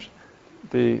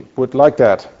 they would like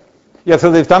that. Yeah,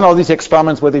 so they've done all these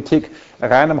experiments where they take a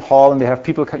random hall and they have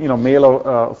people, male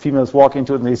or females walk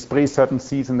into it and they spray certain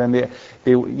seeds, and then they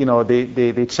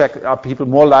check, are people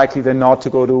more likely than not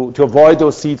to go to avoid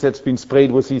those seeds that's been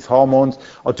sprayed with these hormones,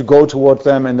 or to go towards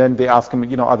them, and then they ask them,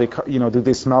 are they, do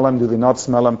they smell them, do they not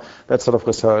smell them? That sort of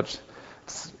research.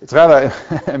 It's rather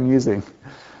amusing.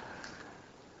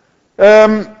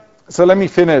 So let me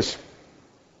finish.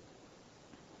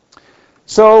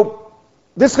 So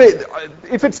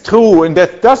if it's true, and there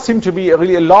does seem to be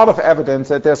really a lot of evidence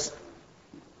that there's,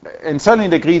 and certainly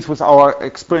it agrees with our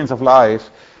experience of life,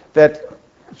 that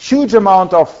huge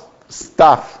amount of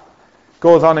stuff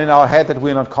goes on in our head that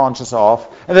we're not conscious of,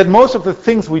 and that most of the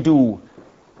things we do,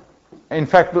 in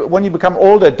fact, when you become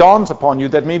older, it dawns upon you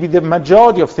that maybe the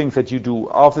majority of things that you do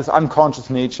are of this unconscious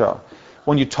nature.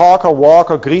 When you talk or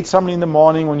walk or greet somebody in the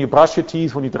morning, when you brush your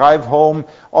teeth, when you drive home,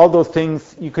 all those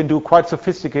things you can do quite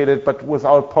sophisticated, but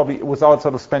without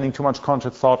sort of spending too much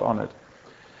conscious thought on it.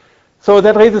 So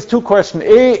that raises two questions.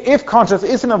 A, if conscious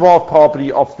is an evolved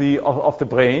property of the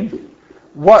brain,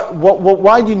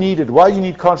 why do you need it? Why do you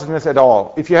need consciousness at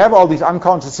all? If you have all these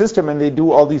unconscious systems and they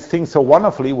do all these things so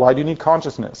wonderfully, why do you need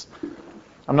consciousness?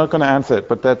 I'm not going to answer it,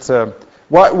 but that's...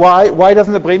 Why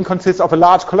doesn't the brain consist of a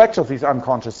large collection of these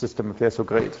unconscious systems if they're so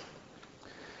great?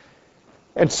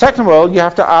 And second of all, you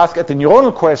have to ask at the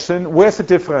neuronal question, where's the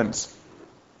difference?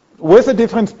 Where's the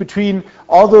difference between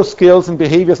all those skills and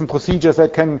behaviors and procedures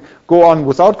that can go on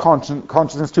without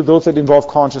consciousness to those that involve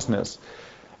consciousness?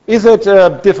 Is it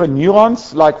different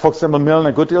neurons, like, for example, Milne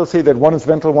and Goodale say that one is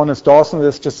ventral, one is dorsal,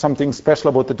 there's just something special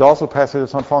about the dorsal pathway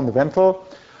that's not found in the ventral?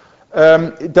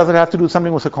 Does it have to do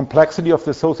something with the complexity of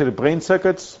the associated brain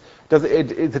circuits? Is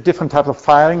it a different type of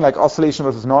firing, like oscillation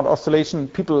versus non-oscillation?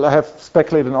 People have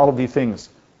speculated on all of these things.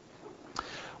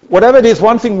 Whatever it is,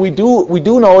 one thing we do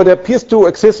know, it appears to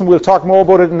exist, and we'll talk more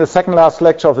about it in the second last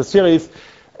lecture of the series,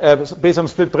 based on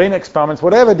split brain experiments.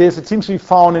 Whatever it is, it seems to be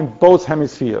found in both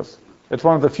hemispheres. It's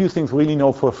one of the few things we really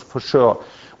know for sure.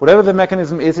 Whatever the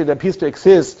mechanism is, it appears to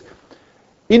exist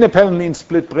independently in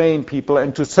split brain people,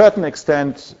 and to a certain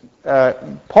extent,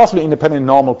 possibly independent in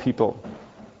normal people.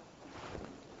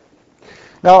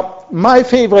 Now, my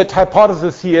favorite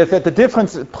hypothesis here is that the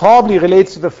difference probably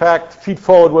relates to the fact feed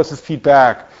forward versus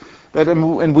feedback.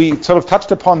 And we sort of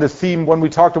touched upon this theme when we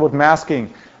talked about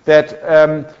masking, that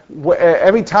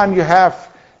every time you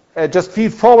have just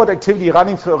feed forward activity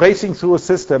racing through a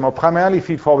system, or primarily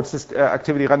feed forward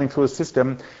activity running through a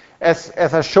system, as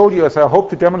I showed you, as I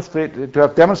hope to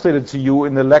have demonstrated to you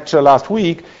in the lecture last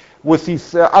week, with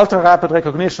these ultra-rapid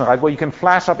recognition, right, where you can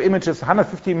flash up images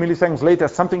 150 milliseconds later,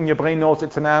 something in your brain knows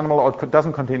it's an animal or it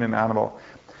doesn't contain an animal.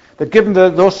 That given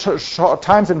those short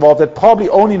times involved, that probably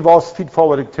only involves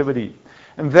feed-forward activity.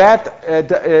 And that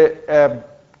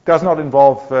does not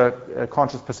involve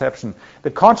conscious perception.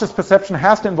 The conscious perception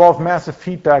has to involve massive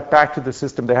feedback back to the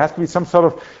system. There has to be some sort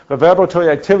of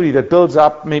reverberatory activity that builds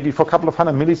up maybe for a couple of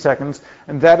 100 milliseconds,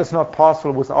 and that is not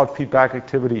possible without feedback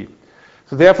activity.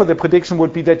 So therefore, the prediction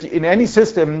would be that in any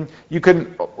system, you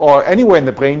can, or anywhere in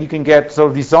the brain, you can get sort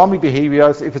of these zombie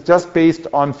behaviors if it's just based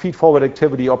on feed-forward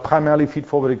activity or primarily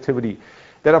feed-forward activity.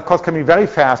 That, of course, can be very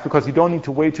fast because you don't need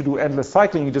to wait to do endless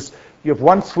cycling. You have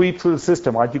one sweep through the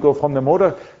system, right? You go from the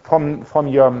motor, from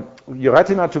your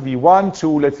retina to V1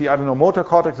 to, let's see, motor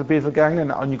cortex or basal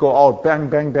ganglion, and you go out, bang,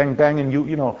 bang, bang, bang, and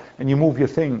you move your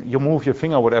thing, you move your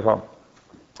finger, whatever.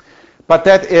 But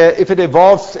that if it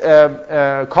involves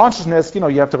consciousness, you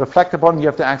have to reflect upon, you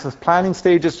have to access planning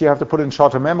stages, you have to put in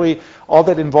short-term memory. All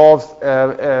that involves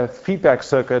feedback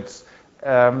circuits.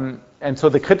 And so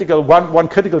the critical one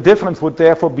critical difference would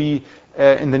therefore be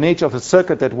in the nature of the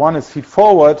circuit, that one is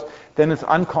feed-forward, then it's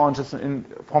unconscious.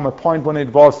 From a point when it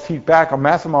involves feedback or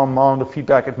massive amount of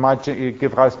feedback, it might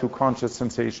give rise to conscious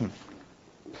sensation.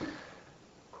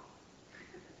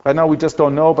 Right now we just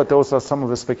don't know, but those are some of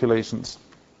the speculations.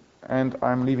 And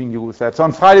I'm leaving you with that. So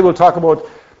on Friday we'll talk about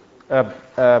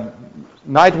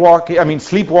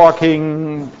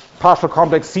sleepwalking, partial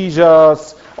complex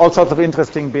seizures, all sorts of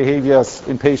interesting behaviors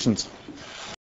in patients.